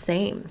not the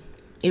same.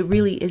 It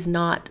really is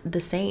not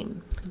the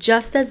same.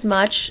 Just as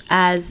much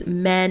as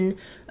men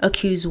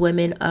accuse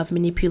women of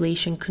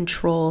manipulation,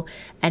 control,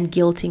 and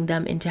guilting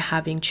them into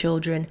having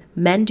children,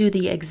 men do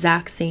the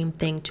exact same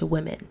thing to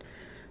women.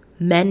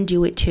 Men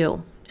do it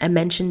too. I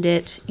mentioned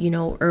it,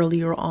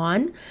 earlier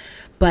on,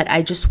 but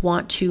I just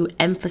want to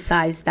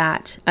emphasize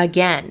that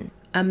again.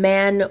 A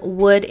man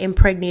would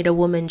impregnate a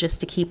woman just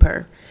to keep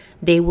her.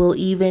 They will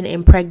even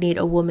impregnate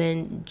a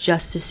woman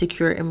just to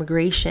secure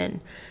immigration.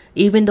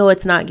 Even though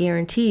it's not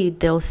guaranteed,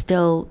 they'll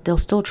still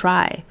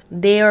try.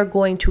 They are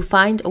going to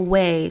find a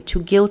way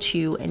to guilt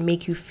you and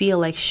make you feel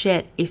like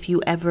shit if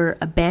you ever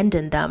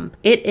abandon them.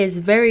 It is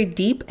very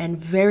deep and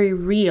very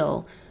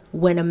real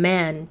when a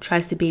man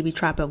tries to baby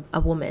trap a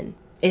woman.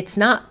 It's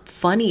not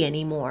funny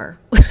anymore.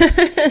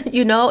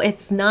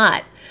 It's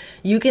not.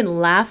 You can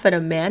laugh at a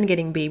man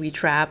getting baby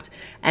trapped,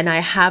 and I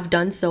have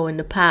done so in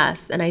the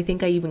past. And I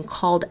think I even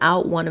called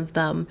out one of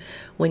them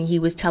when he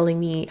was telling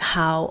me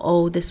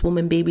how, this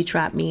woman baby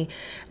trapped me.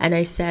 And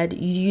I said,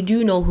 you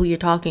do know who you're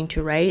talking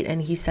to, right?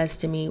 And he says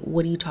to me,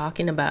 what are you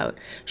talking about?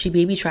 She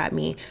baby trapped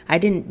me.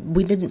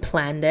 We didn't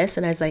plan this.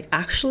 And I was like,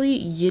 actually,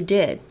 you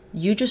did.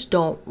 You just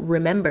don't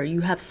remember.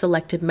 You have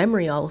selective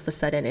memory all of a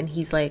sudden. And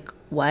he's like,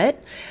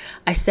 what?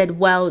 I said,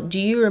 well, do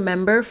you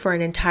remember for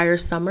an entire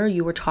summer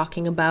you were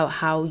talking about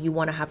how you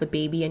want to have a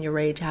baby and you're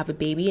ready to have a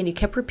baby, and you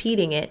kept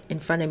repeating it in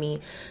front of me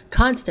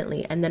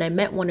constantly. And then I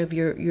met one of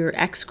your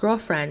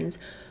ex-girlfriends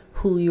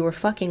who you were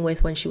fucking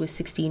with when she was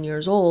 16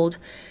 years old,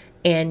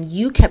 and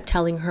you kept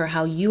telling her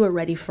how you were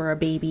ready for a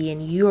baby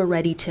and you were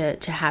ready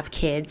to have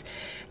kids.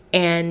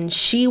 And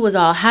she was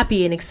all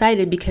happy and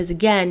excited because,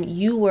 again,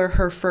 you were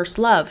her first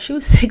love. She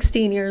was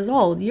 16 years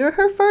old. You're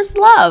her first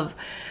love.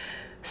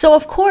 So,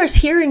 of course,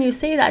 hearing you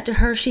say that to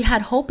her, she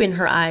had hope in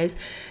her eyes.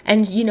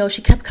 And,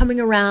 she kept coming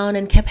around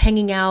and kept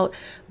hanging out.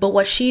 But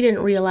what she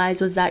didn't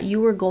realize was that you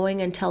were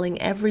going and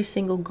telling every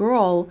single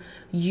girl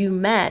you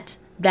met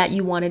that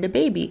you wanted a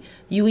baby.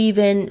 You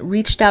even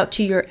reached out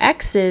to your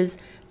exes,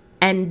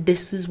 and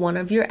this is one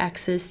of your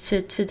exes,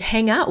 to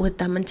hang out with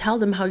them and tell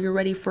them how you're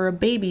ready for a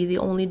baby. The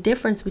only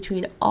difference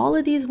between all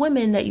of these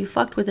women that you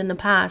fucked with in the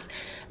past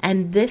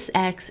and this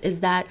ex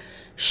is that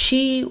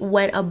she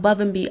went above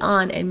and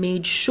beyond and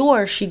made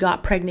sure she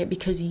got pregnant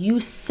because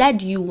you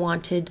said you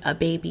wanted a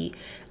baby,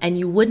 and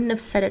you wouldn't have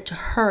said it to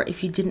her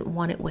if you didn't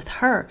want it with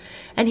her.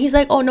 And he's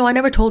like, oh no, I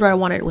never told her I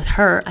wanted it with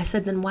her. I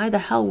said, then why the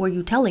hell were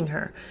you telling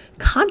her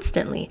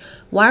constantly?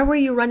 Why were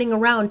you running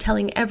around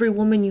telling every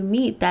woman you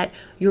meet that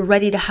you're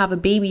ready to have a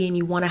baby and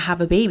you want to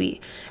have a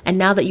baby? And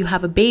now that you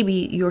have a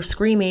baby, you're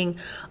screaming,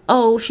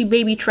 oh, she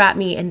baby trapped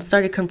me, and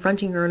started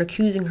confronting her and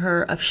accusing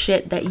her of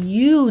shit that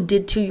you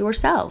did to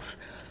yourself.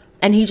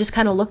 And he just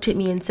kind of looked at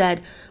me and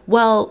said,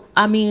 well,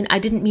 I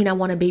didn't mean I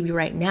want a baby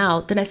right now.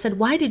 Then I said,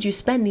 why did you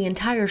spend the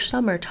entire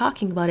summer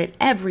talking about it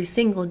every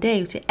single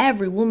day to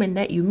every woman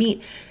that you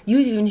meet? You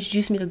even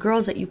introduced me to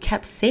girls that you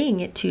kept saying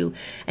it to.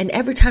 And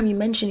every time you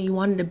mentioned you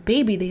wanted a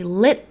baby, they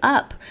lit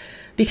up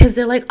because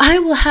they're like, I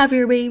will have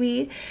your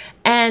baby.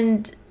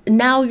 And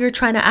now you're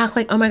trying to act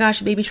like, oh my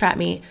gosh, baby trapped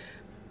me.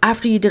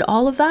 After you did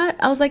all of that,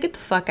 I was like, get the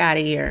fuck out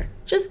of here.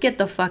 Just get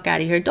the fuck out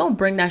of here. Don't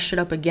bring that shit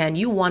up again.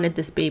 You wanted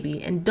this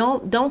baby. And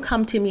don't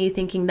come to me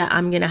thinking that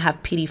I'm going to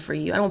have pity for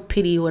you. I don't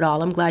pity you at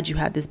all. I'm glad you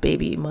had this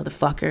baby,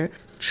 motherfucker.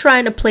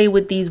 Trying to play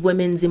with these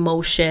women's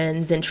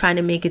emotions and trying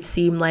to make it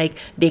seem like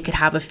they could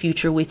have a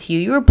future with you.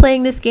 You were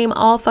playing this game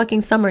all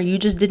fucking summer. You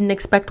just didn't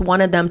expect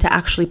one of them to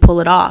actually pull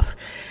it off.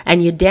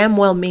 And you damn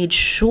well made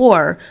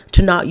sure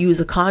to not use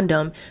a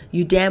condom.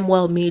 You damn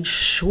well made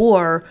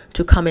sure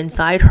to come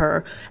inside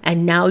her.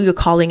 And now you're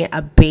calling it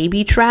a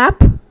baby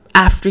trap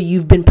after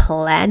you've been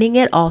planning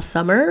it all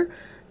summer.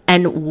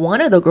 And one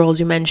of the girls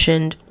you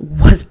mentioned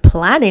was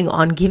planning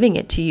on giving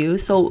it to you.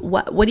 So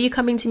what are you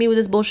coming to me with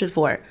this bullshit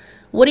for?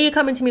 What are you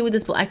coming to me with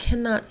this? I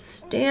cannot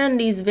stand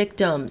these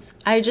victims.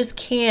 I just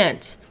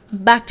can't.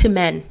 Back to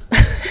men.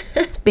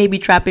 Baby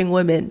trapping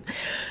women.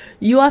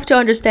 You have to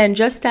understand,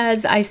 just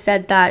as I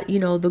said that,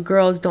 the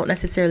girls don't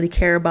necessarily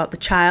care about the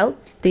child.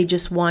 They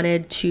just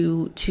wanted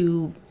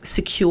to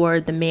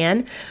secure the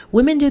man.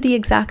 Women do the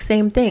exact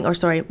same thing.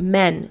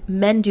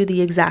 Men do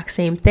the exact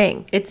same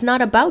thing. It's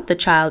not about the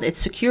child. It's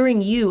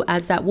securing you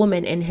as that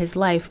woman in his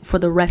life for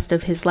the rest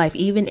of his life.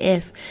 Even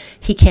if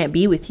he can't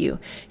be with you,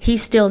 he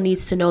still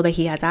needs to know that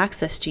he has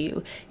access to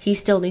you. He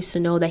still needs to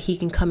know that he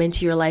can come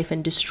into your life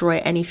and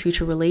destroy any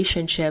future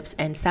relationships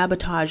and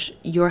sabotage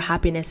your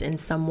happiness in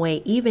some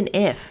way, even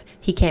if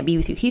he can't be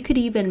with you. He could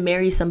even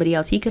marry somebody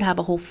else. He could have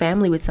a whole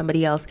family with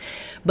somebody else,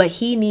 but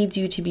he needs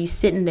you to be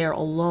sitting there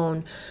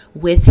alone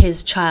with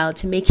his child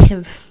to make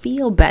him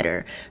feel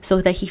better,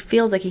 so that he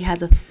feels like he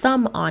has a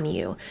thumb on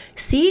you.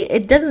 See,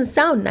 it doesn't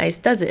sound nice,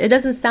 does it? It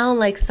doesn't sound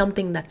like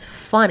something that's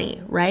funny,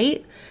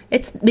 right?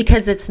 It's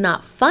because it's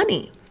not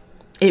funny.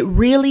 It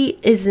really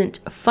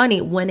isn't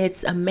funny. When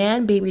it's a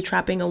man baby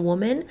trapping a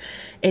woman,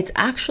 it's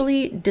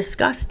actually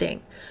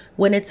disgusting.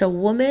 When it's a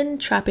woman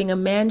trapping a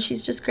man,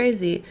 she's just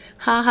crazy.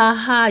 Ha ha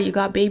ha, you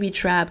got baby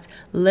trapped.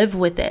 Live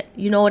with it.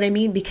 You know what I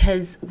mean?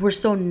 Because we're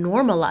so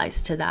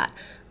normalized to that.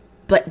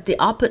 But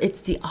it's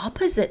the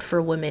opposite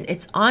for women.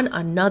 It's on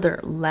another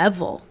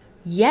level.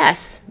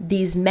 Yes,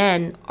 these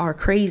men are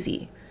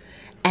crazy.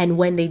 And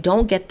when they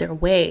don't get their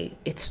way,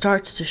 it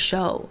starts to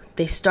show.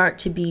 They start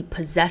to be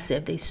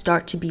possessive. They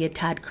start to be a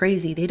tad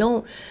crazy. They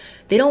don't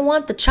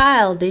want the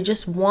child. They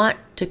just want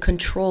to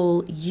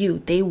control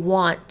you. They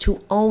want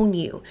to own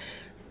you.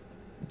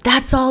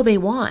 That's all they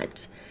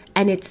want.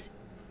 And it's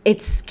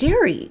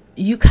scary.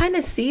 You kind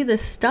of see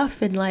this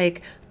stuff in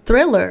like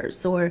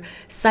thrillers or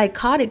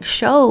psychotic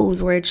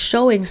shows where it's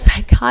showing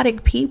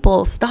psychotic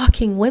people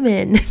stalking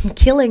women,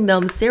 killing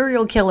them,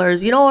 serial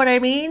killers. You know what I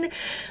mean?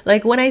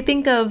 Like when I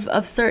think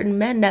of certain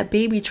men that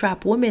baby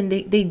trap women,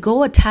 they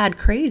go a tad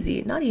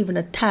crazy. Not even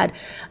a tad.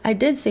 I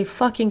did say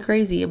fucking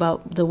crazy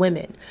about the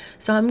women.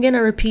 So I'm going to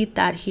repeat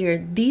that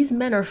here. These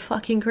men are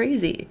fucking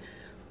crazy.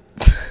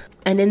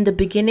 And in the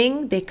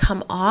beginning, they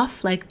come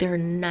off like they're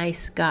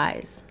nice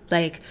guys.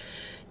 Like,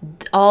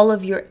 all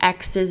of your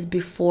exes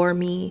before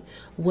me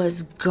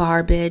was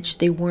garbage.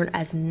 They weren't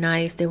as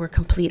nice. They were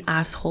complete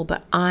asshole.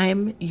 But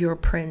I'm your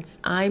prince.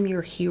 I'm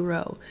your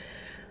hero.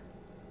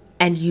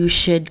 And you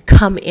should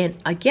come in.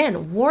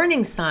 Again,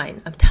 warning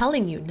sign. I'm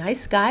telling you,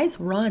 nice guys,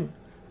 run.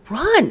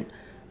 Run.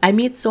 I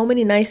meet so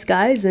many nice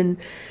guys and,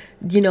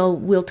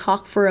 we'll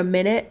talk for a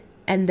minute.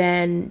 And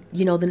then,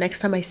 the next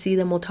time I see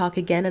them, we'll talk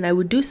again. And I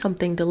would do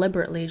something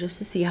deliberately just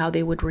to see how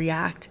they would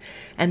react.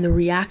 And the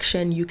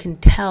reaction, you can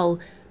tell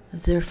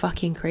they're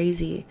fucking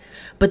crazy.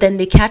 But then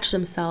they catch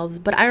themselves.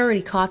 But I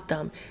already caught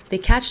them. They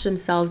catch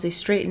themselves. They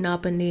straighten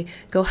up and they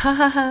go, ha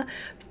ha ha.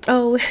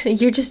 oh,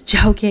 you're just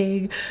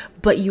joking,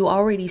 but you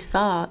already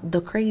saw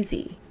the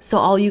crazy. So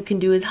all you can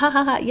do is, ha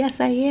ha ha, yes,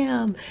 I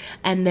am.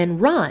 And then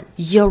run.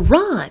 You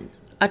run.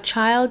 A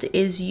child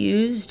is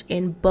used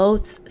in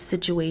both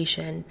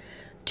situations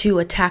to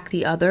attack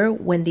the other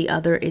when the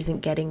other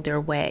isn't getting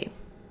their way.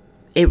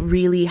 It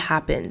really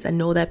happens. I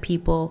know that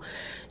people,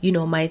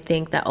 might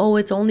think that, oh,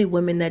 it's only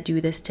women that do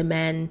this to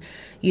men.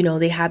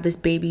 They have this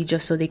baby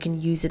just so they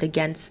can use it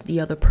against the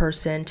other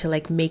person to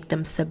like make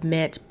them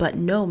submit. But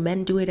no,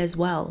 men do it as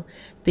well.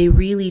 They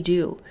really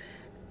do.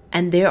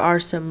 And there are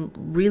some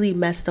really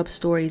messed up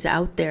stories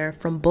out there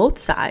from both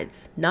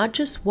sides, not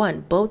just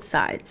one, both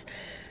sides,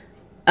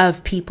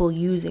 of people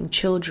using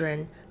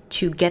children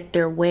to get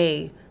their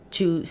way,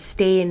 to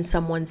stay in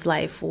someone's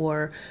life,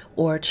 or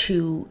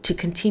to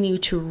continue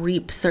to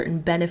reap certain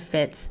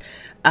benefits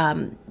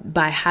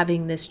by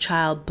having this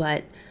child,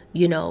 but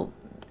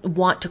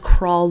want to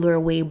crawl their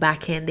way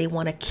back in. They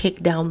want to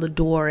kick down the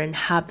door and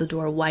have the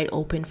door wide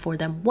open for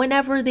them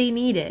whenever they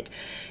need it.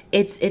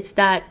 It's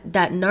that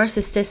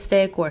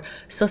narcissistic or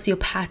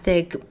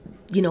sociopathic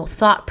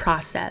thought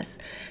process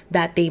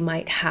that they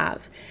might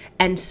have.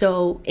 And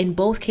so in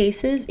both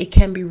cases, it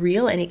can be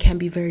real and it can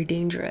be very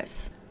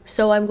dangerous.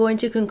 So I'm going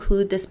to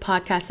conclude this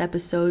podcast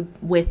episode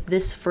with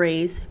this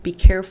phrase: be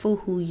careful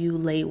who you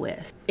lay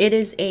with. It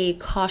is a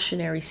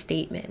cautionary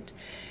statement.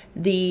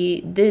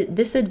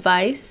 This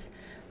advice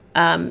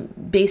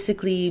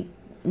basically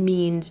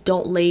means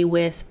don't lay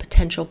with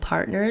potential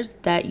partners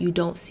that you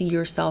don't see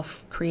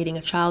yourself creating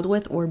a child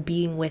with or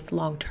being with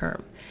long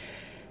term.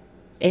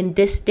 In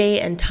this day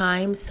and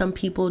time, some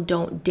people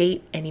don't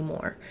date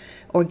anymore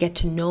or get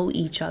to know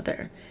each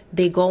other.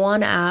 They go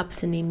on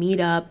apps and they meet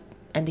up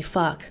and they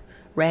fuck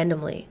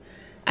randomly.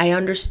 I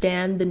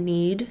understand the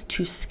need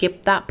to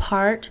skip that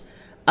part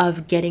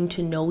of getting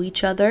to know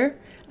each other.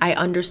 I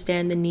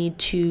understand the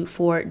need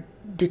for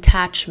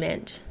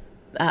detachment,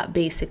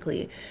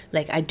 basically.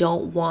 Like, I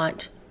don't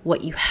want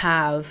what you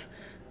have,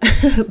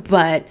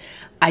 but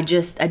I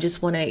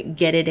just want to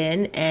get it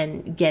in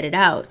and get it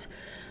out.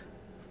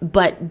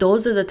 But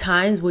those are the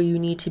times where you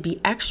need to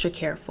be extra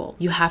careful.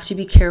 You have to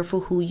be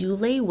careful who you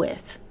lay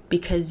with,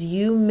 because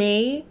you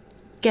may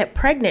get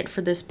pregnant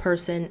for this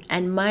person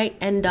and might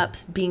end up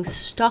being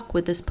stuck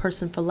with this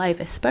person for life,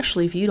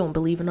 especially if you don't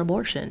believe in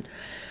abortion.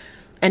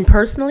 And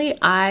personally,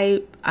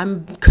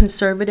 I'm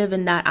conservative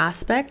in that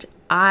aspect.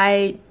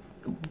 I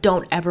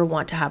don't ever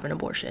want to have an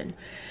abortion.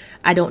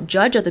 I don't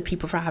judge other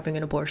people for having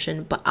an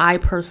abortion, but I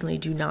personally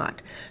do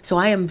not. So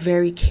I am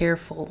very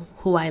careful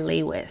who I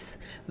lay with.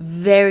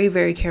 Very,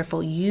 very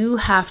careful. You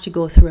have to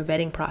go through a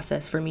vetting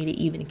process for me to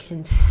even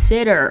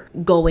consider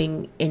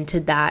going into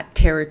that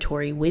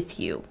territory with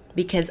you,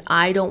 because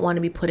I don't want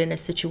to be put in a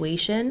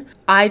situation.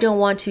 I don't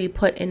want to be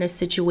put in a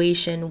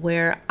situation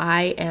where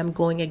I am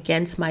going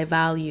against my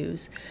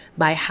values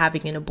by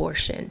having an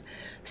abortion.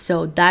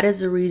 So that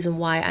is the reason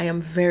why I am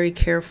very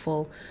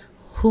careful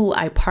who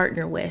I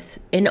partner with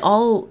in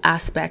all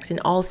aspects, in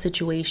all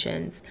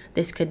situations.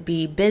 This could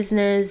be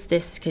business,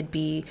 this could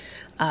be,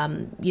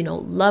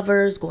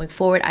 lovers going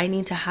forward.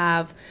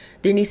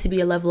 There needs to be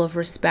a level of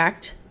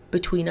respect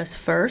between us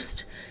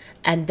first,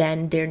 and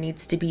then there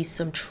needs to be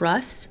some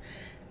trust,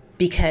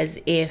 because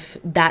if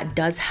that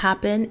does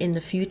happen in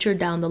the future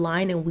down the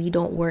line and we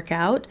don't work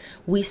out,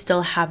 we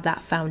still have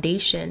that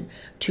foundation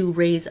to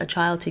raise a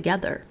child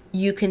together.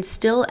 You can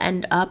still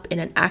end up in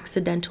an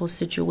accidental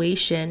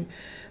situation,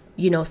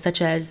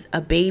 such as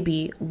a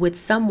baby, with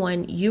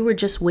someone you were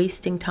just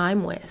wasting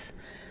time with.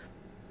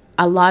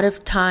 A lot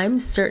of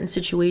times, certain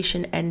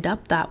situations end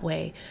up that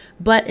way.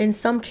 But in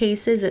some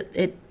cases,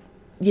 it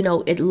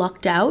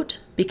lucked out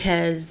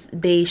because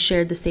they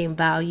shared the same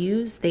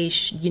values.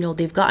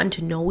 They've gotten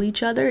to know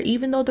each other,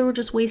 even though they were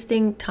just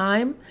wasting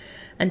time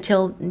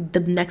until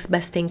the next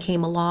best thing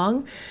came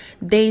along.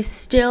 They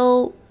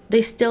still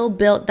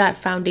built that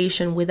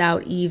foundation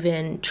without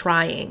even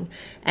trying,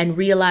 and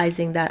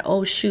realizing that,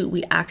 oh shoot,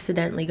 we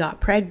accidentally got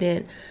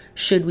pregnant.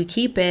 Should we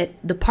keep it?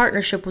 The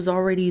partnership was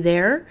already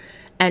there.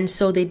 And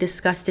so they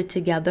discussed it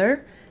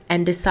together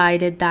and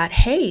decided that,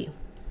 hey,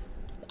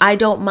 I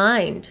don't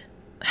mind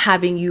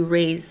having you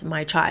raise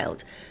my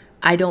child.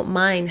 I don't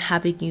mind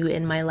having you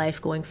in my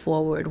life going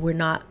forward. We're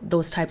not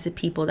those types of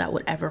people that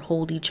would ever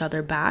hold each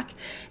other back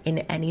in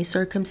any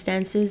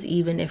circumstances,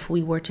 even if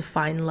we were to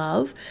find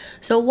love.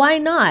 So why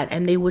not?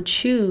 And they would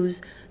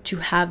choose to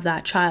have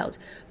that child.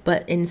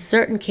 But in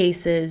certain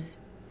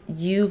cases,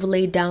 you've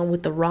laid down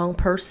with the wrong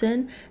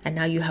person, and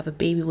now you have a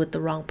baby with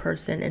the wrong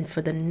person. And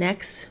for the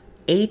next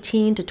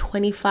 18 to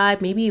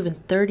 25, maybe even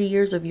 30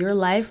 years of your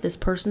life, this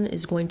person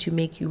is going to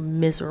make you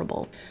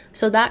miserable.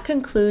 So that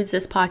concludes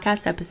this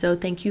podcast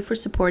episode. Thank you for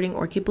supporting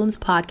Orchid Blooms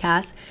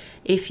podcast.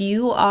 If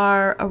you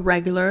are a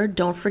regular,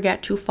 don't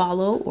forget to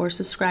follow or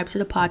subscribe to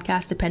the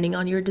podcast, depending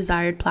on your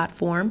desired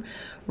platform.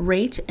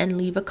 Rate and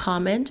leave a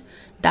comment.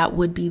 That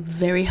would be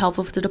very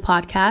helpful to the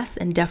podcast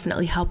and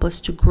definitely help us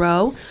to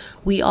grow.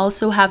 We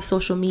also have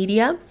social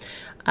media.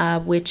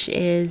 which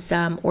is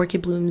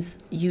Orchid Bloom's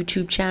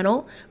YouTube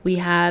channel. We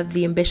have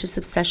the Ambitious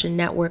Obsession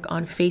Network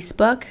on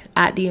Facebook,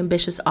 at The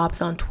Ambitious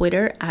Ops on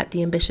Twitter, at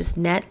The Ambitious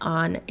Net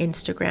on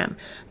Instagram.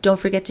 Don't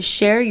forget to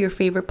share your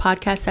favorite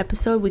podcast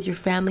episode with your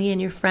family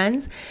and your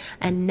friends.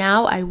 And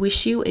now I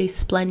wish you a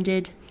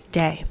splendid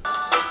day.